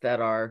elements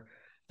that are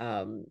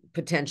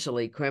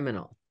potentially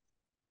criminal.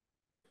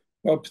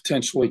 Well,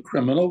 potentially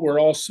criminal. We're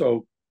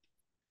also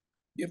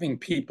giving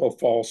people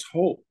false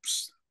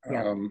hopes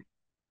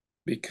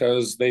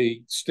because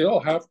they still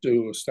have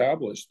to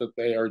establish that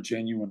they are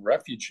genuine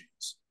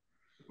refugees.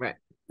 Right.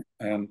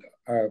 And,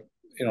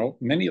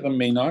 many of them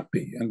may not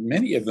be. And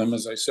many of them,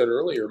 as I said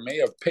earlier, may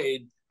have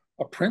paid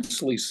a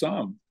princely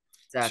sum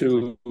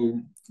to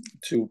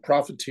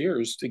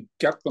profiteers to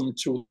get them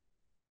to.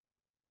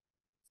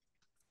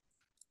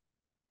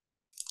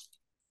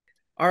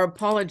 Our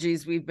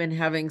apologies. We've been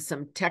having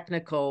some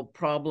technical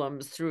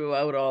problems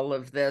throughout all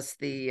of this.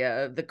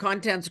 The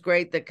content's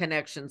great, the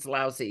connection's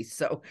lousy.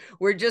 So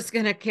we're just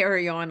going to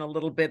carry on a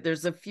little bit.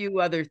 There's a few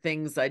other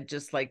things I'd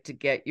just like to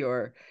get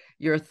your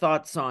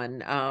thoughts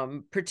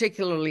on,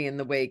 particularly in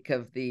the wake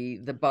of the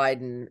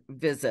Biden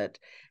visit.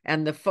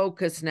 And the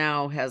focus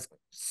now has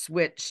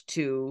switched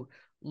to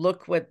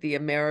look what the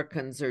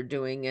Americans are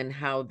doing and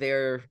how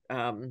they're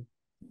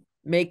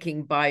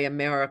making Buy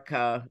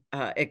America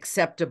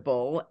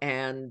acceptable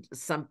and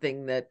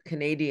something that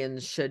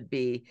Canadians should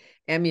be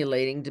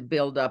emulating to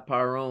build up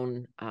our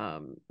own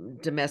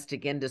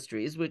domestic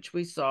industries, which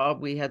we saw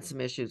we had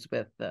some issues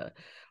with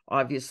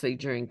obviously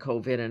during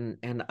COVID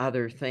and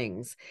other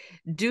things.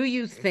 Do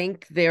you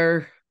think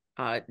they're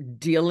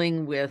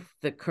dealing with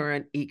the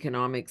current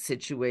economic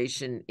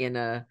situation in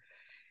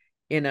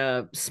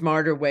a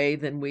smarter way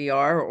than we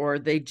are, or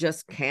they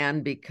just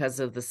can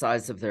because of the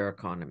size of their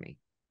economy?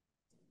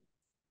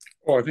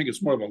 Oh, I think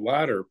it's more of the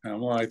latter,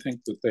 Pamela. I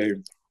think that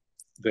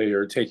they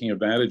are taking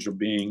advantage of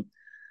being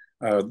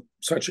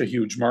such a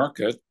huge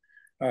market,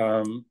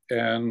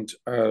 and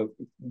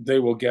they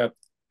will get,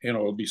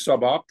 it'll be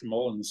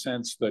suboptimal in the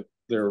sense that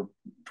their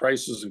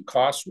prices and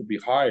costs will be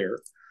higher.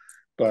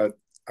 But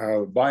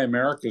Buy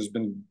America has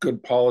been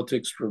good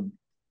politics for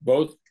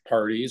both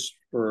parties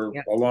for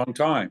a long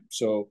time,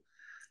 so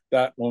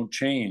that won't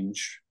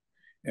change.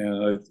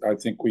 And I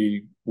think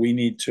we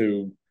need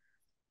to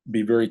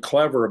be very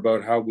clever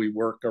about how we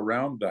work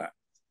around that.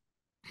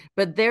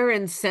 But they're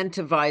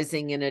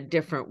incentivizing in a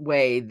different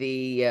way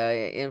the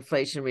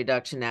Inflation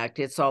Reduction Act.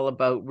 It's all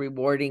about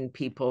rewarding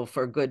people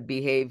for good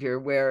behavior,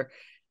 where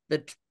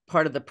the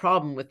part of the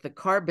problem with the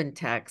carbon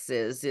tax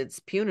is it's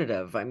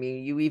punitive. I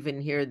mean, you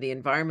even hear the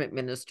environment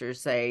minister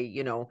say,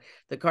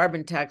 the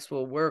carbon tax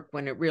will work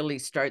when it really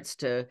starts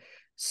to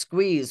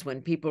squeeze,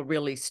 when people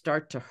really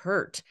start to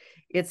hurt.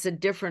 It's a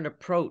different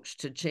approach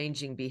to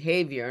changing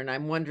behavior. And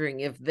I'm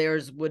wondering if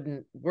theirs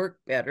wouldn't work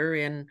better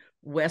in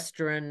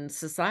Western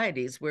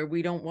societies where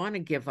we don't want to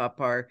give up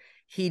our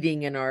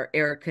heating and our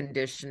air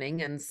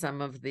conditioning and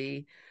some of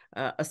the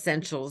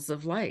essentials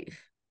of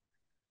life.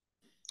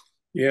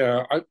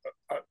 Yeah,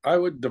 I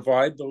would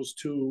divide those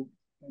two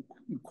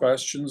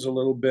questions a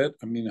little bit.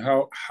 I mean,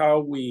 how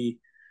we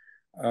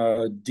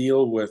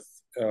deal with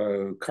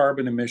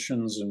carbon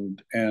emissions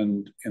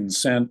and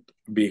incent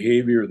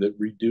behavior that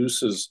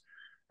reduces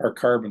our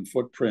carbon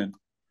footprint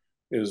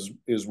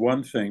is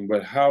one thing,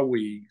 but how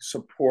we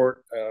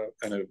support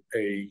an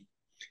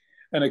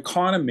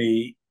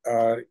economy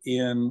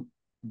in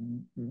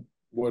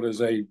what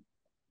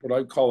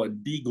I call a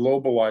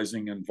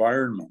deglobalizing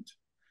environment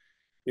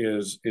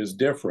is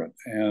different,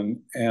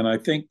 and I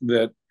think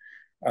that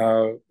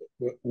uh,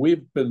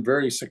 we've been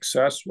very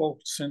successful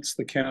since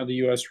the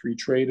Canada-U.S. Free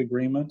Trade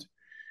Agreement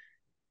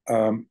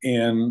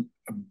in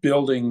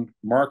building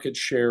market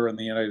share in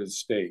the United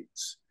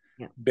States,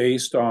 yeah,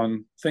 based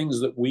on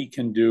things that we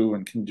can do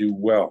and can do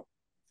well.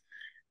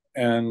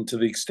 And to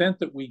the extent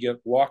that we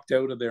get locked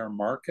out of their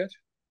market,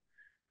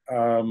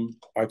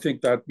 I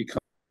think that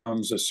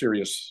becomes a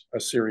serious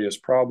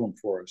problem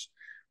for us.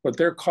 What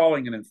they're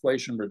calling an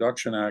Inflation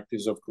Reduction Act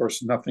is, of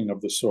course, nothing of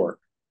the sort.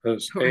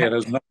 Because it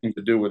has nothing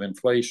to do with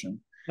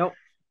inflation. Nope.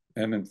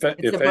 And if about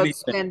anything,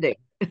 spending.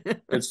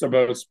 It's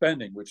about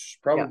spending, which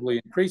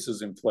probably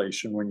increases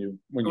inflation when you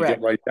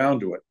Correct. get right down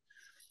to it.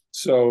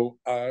 So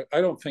I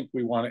don't think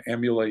we want to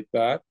emulate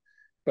that,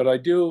 but I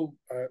do.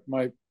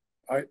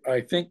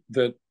 I think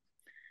that,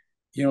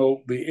 you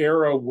know, the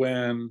era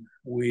when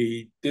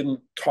we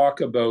didn't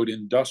talk about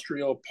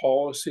industrial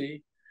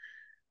policy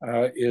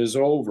is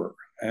over,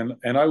 and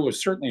I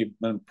was certainly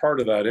been part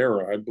of that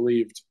era. I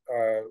believed,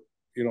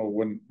 you know,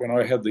 when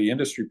I had the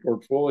industry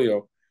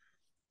portfolio,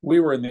 we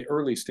were in the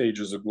early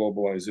stages of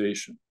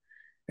globalization,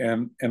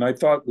 and I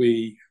thought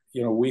we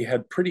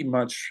had pretty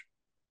much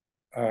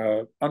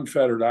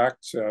unfettered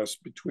access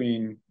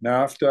between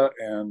NAFTA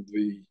and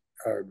the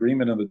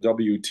agreement in the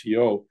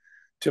WTO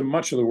to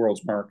much of the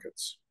world's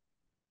markets.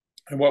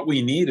 And what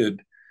we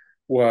needed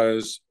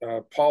was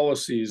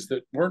policies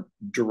that weren't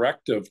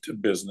directive to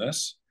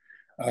business,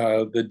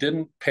 that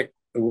didn't pick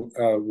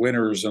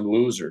winners and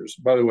losers.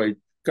 By the way,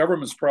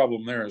 government's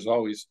problem there is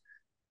always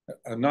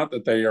not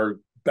that they are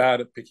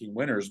bad at picking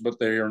winners, but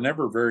they are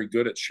never very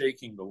good at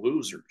shaking the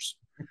losers.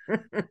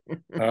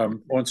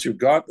 Once you've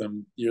got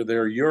them,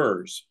 they're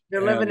yours.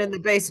 They're living in the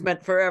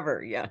basement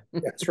forever. Yeah,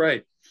 that's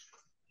right.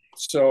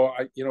 So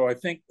I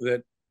think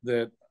that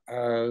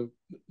the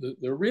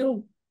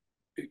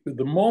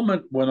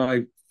moment when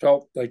I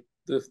felt like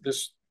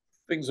this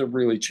things have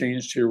really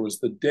changed here was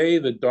the day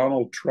that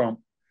Donald Trump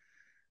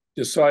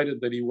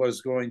decided that he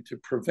was going to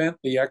prevent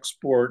the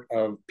export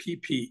of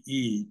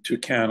PPE to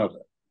Canada.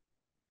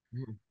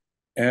 Mm.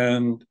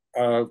 And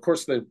of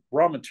course, the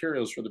raw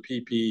materials for the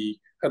PPE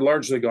had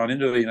largely gone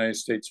into the United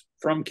States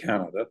from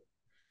Canada.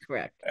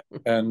 Correct.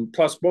 And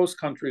plus, most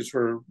countries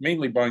were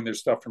mainly buying their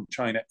stuff from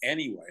China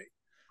anyway.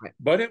 Right.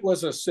 But it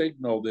was a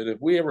signal that if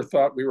we ever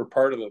thought we were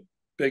part of the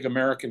big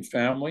American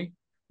family,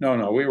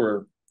 no, we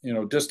were,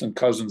 distant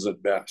cousins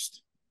at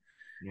best.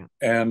 Yeah.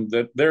 And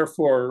that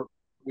therefore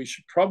we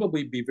should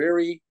probably be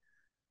very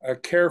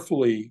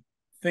carefully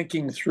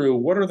thinking through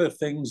what are the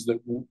things that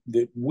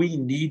we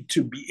need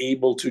to be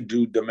able to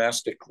do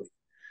domestically.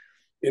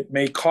 It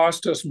may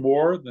cost us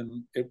more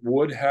than it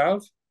would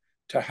have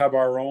to have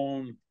our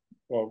own,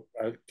 well,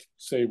 I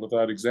say with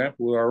that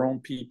example, our own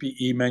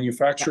PPE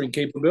manufacturing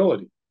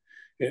capability.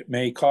 It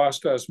may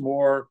cost us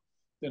more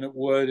than it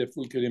would if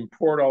we could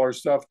import all our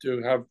stuff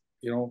to have,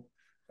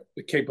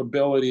 the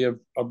capability of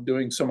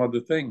doing some other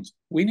things.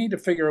 We need to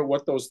figure out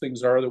what those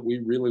things are that we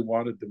really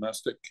want a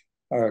domestic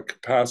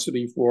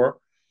capacity for,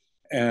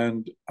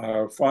 and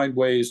find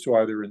ways to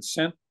either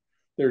incent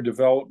their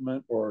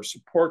development or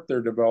support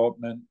their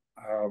development,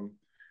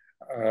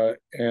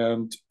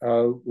 and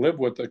live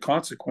with the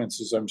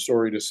consequences, I'm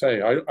sorry to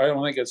say. I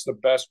don't think it's the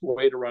best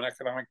way to run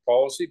economic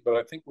policy, but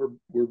I think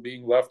we're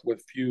being left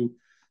with few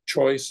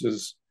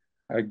choices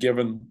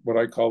given what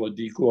I call a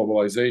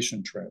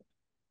deglobalization trend.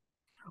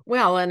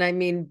 Well, and I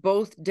mean,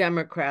 both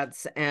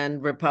Democrats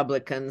and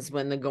Republicans,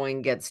 when the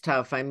going gets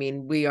tough, I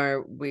mean, we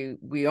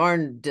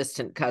aren't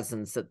distant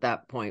cousins at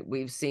that point.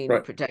 We've seen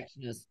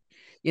protectionist,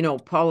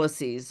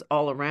 policies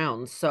all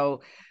around.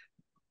 So,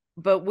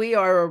 but we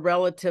are a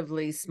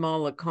relatively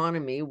small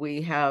economy.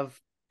 We have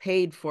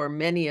paid for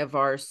many of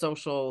our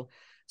social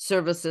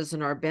services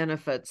and our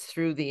benefits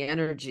through the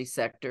energy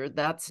sector.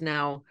 That's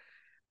now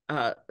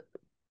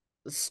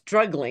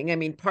struggling. I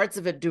mean, parts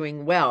of it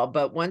doing well,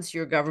 but once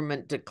your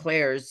government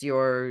declares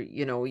you're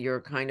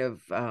kind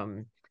of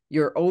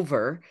you're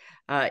over,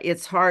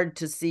 it's hard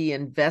to see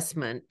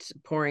investment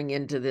pouring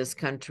into this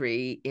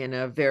country in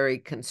a very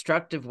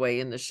constructive way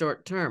in the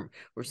short term.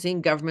 We're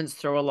seeing governments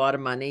throw a lot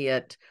of money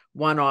at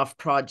one-off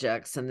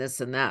projects and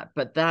this and that,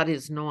 but that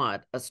is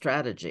not a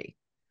strategy.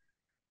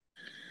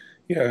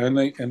 Yeah,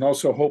 and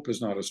also hope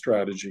is not a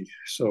strategy.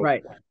 So,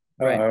 Right,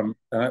 right.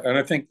 and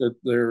I think that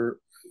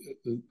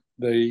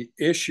the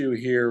issue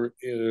here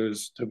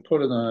is, to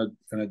put it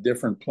in a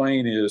different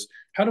plane, is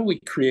how do we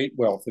create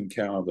wealth in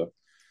Canada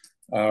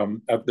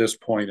at this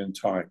point in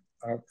time?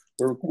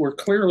 We're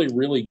clearly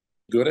really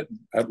good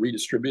at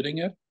redistributing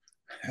it,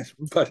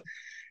 but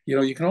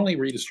you can only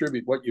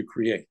redistribute what you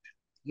create.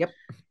 Yep.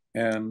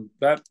 And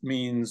that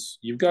means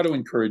you've got to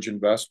encourage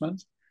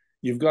investment.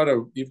 You've got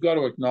to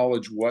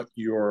acknowledge what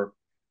your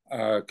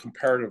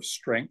comparative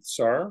strengths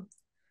are,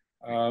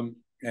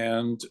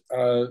 and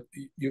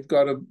you've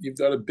got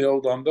to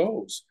build on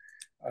those.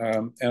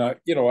 And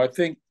I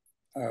think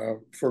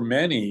for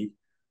many,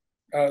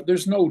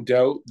 there's no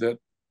doubt that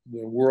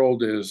the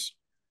world is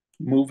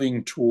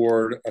moving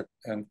toward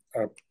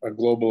a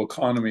global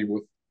economy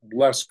with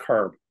less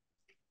carbon.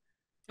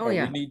 Oh, We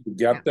yeah. need to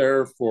Yeah. get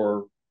there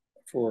for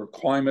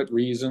climate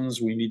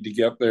reasons. We need to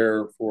get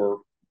there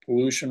for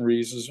pollution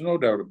reasons, no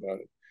doubt about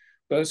it.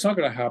 But it's not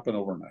going to happen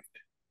overnight.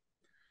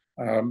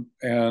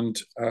 And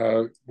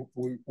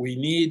we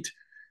need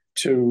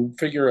to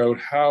figure out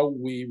how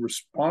we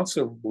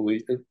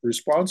responsibly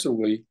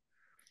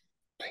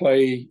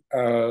play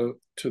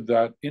to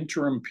that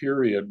interim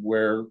period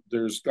where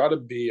there's got to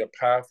be a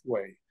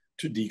pathway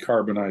to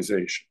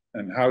decarbonization.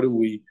 And how do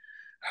we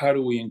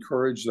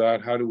encourage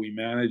that? How do we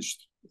manage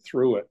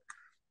through it?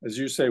 As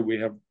you say, we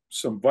have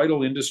some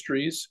vital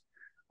industries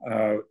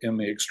in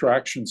the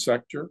extraction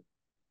sector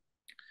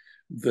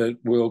that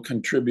will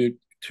contribute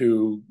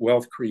to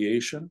wealth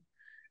creation,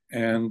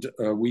 and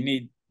we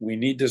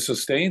need to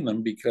sustain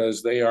them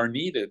because they are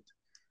needed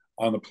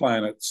on the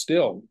planet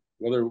still,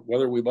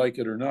 whether we like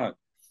it or not.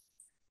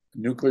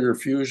 Nuclear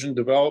fusion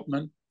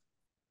development,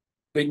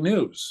 big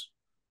news,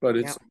 but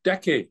Yeah. it's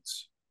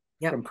decades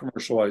Yeah. from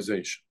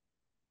commercialization.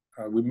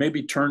 We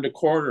maybe turned a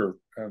corner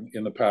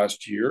in the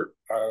past year,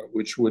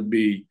 which would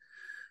be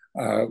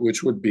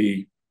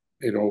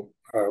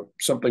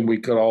something we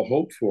could all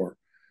hope for.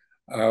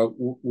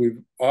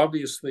 We've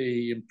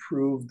obviously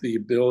improved the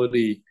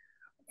ability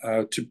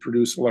to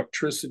produce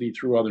electricity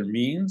through other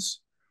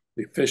means,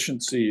 the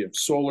efficiency of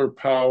solar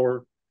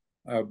power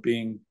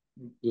being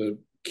the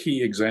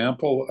key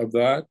example of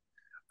that.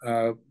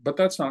 But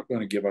that's not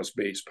going to give us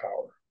base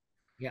power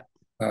Yeah.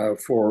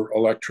 for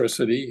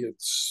electricity.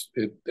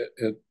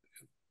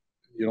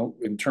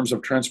 In terms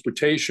of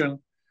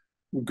transportation,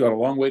 we've got a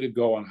long way to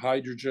go on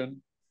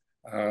hydrogen.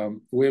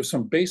 We have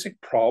some basic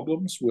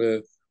problems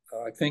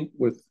I think,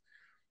 with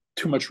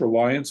too much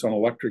reliance on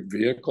electric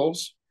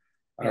vehicles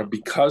Yeah.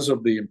 because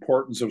of the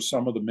importance of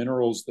some of the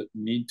minerals that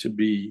need to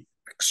be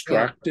Yeah.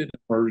 extracted in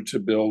order to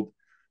build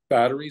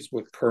batteries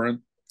with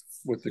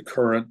the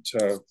current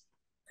But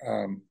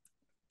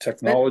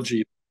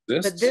technology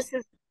that but exists.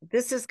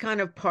 this is kind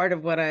of part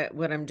of what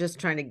I'm just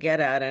trying to get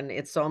at, and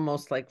it's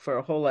almost like for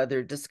a whole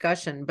other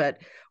discussion,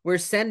 but we're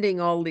sending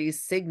all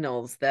these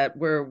signals that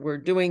we're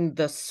doing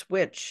the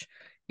switch,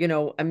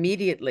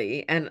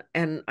 immediately. And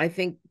I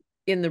think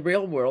in the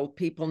real world,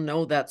 people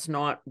know that's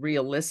not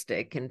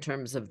realistic in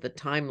terms of the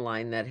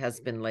timeline that has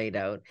been laid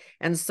out.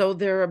 And so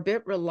they're a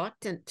bit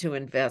reluctant to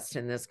invest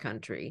in this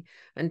country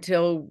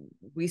until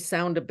we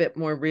sound a bit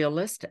more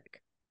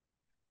realistic.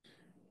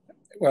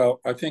 Well,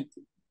 I think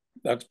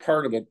that's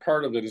part of it.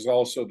 Part of it is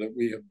also that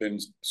we have been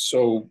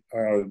so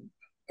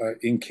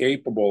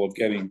incapable of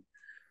getting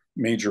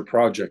major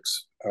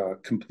projects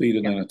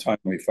completed Yeah. in a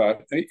timely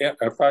fashion.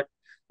 In fact,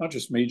 not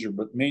just major,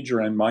 but major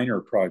and minor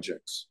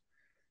projects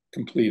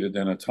completed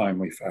in a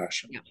timely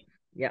fashion. Yeah.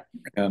 Yeah.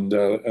 And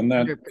that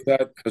 100%.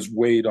 that has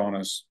weighed on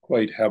us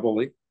quite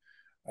heavily.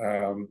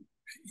 Um,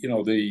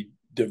 the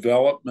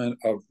development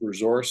of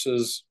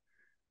resources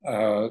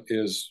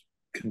is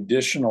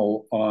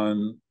conditional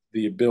on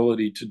the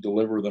ability to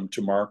deliver them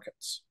to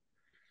markets,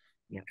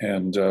 Yeah.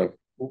 and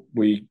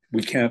we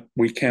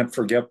can't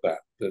forget Yeah.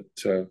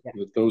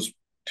 that those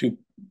two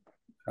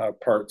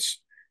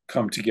parts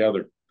come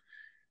together.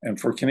 And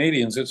for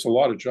Canadians, it's a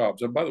lot of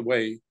jobs. And by the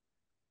way,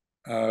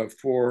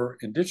 for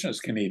Indigenous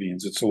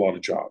Canadians, it's a lot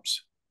of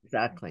jobs.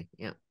 Exactly.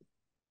 Yeah.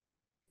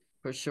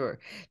 For sure.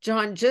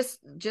 John, just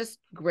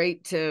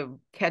great to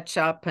catch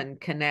up and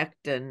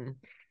connect and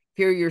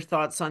hear your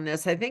thoughts on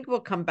this. I think we'll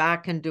come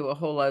back and do a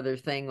whole other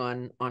thing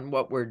on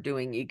what we're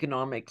doing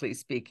economically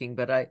speaking,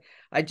 but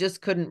I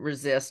just couldn't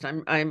resist.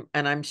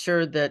 I'm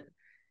sure that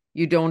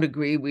you don't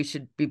agree we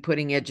should be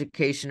putting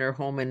education or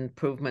home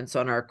improvements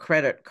on our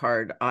credit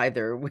card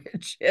either,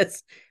 which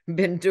has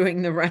been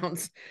doing the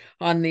rounds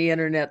on the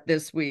internet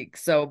this week.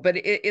 So, but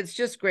it's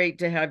just great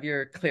to have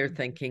your clear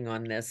thinking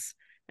on this,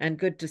 and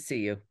good to see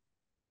you.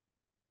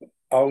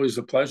 Always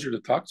a pleasure to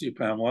talk to you,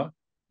 Pamela.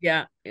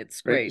 Yeah,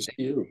 it's Great to great.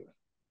 see you.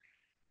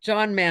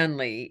 John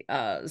Manley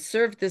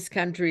served this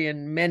country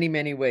in many,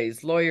 many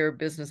ways: lawyer,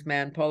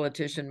 businessman,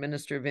 politician,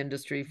 minister of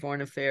industry,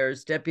 foreign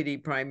affairs, deputy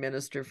prime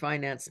minister,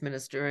 finance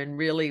minister, and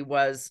really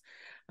was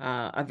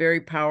a very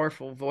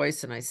powerful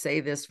voice. And I say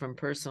this from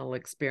personal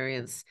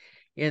experience.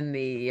 In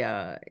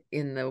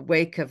the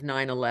wake of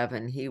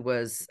 9/11, he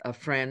was a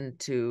friend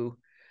to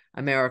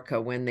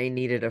America when they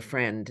needed a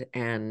friend.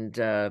 And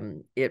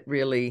it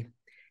really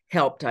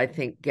helped, I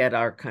think, get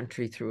our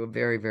country through a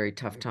very, very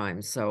tough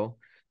time. So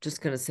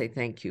just going to say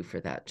thank you for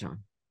that, John.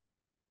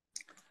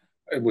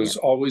 It Yeah, was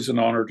always an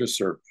honor to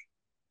serve.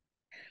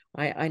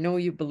 I know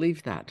you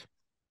believe that.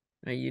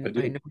 I I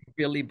do. know you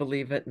really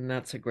believe it, and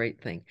that's a great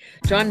thing.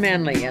 John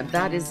Manley, and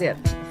that is it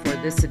for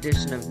this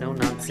edition of No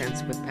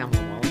Nonsense with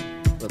Pamela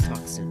Wallin. We'll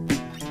talk soon.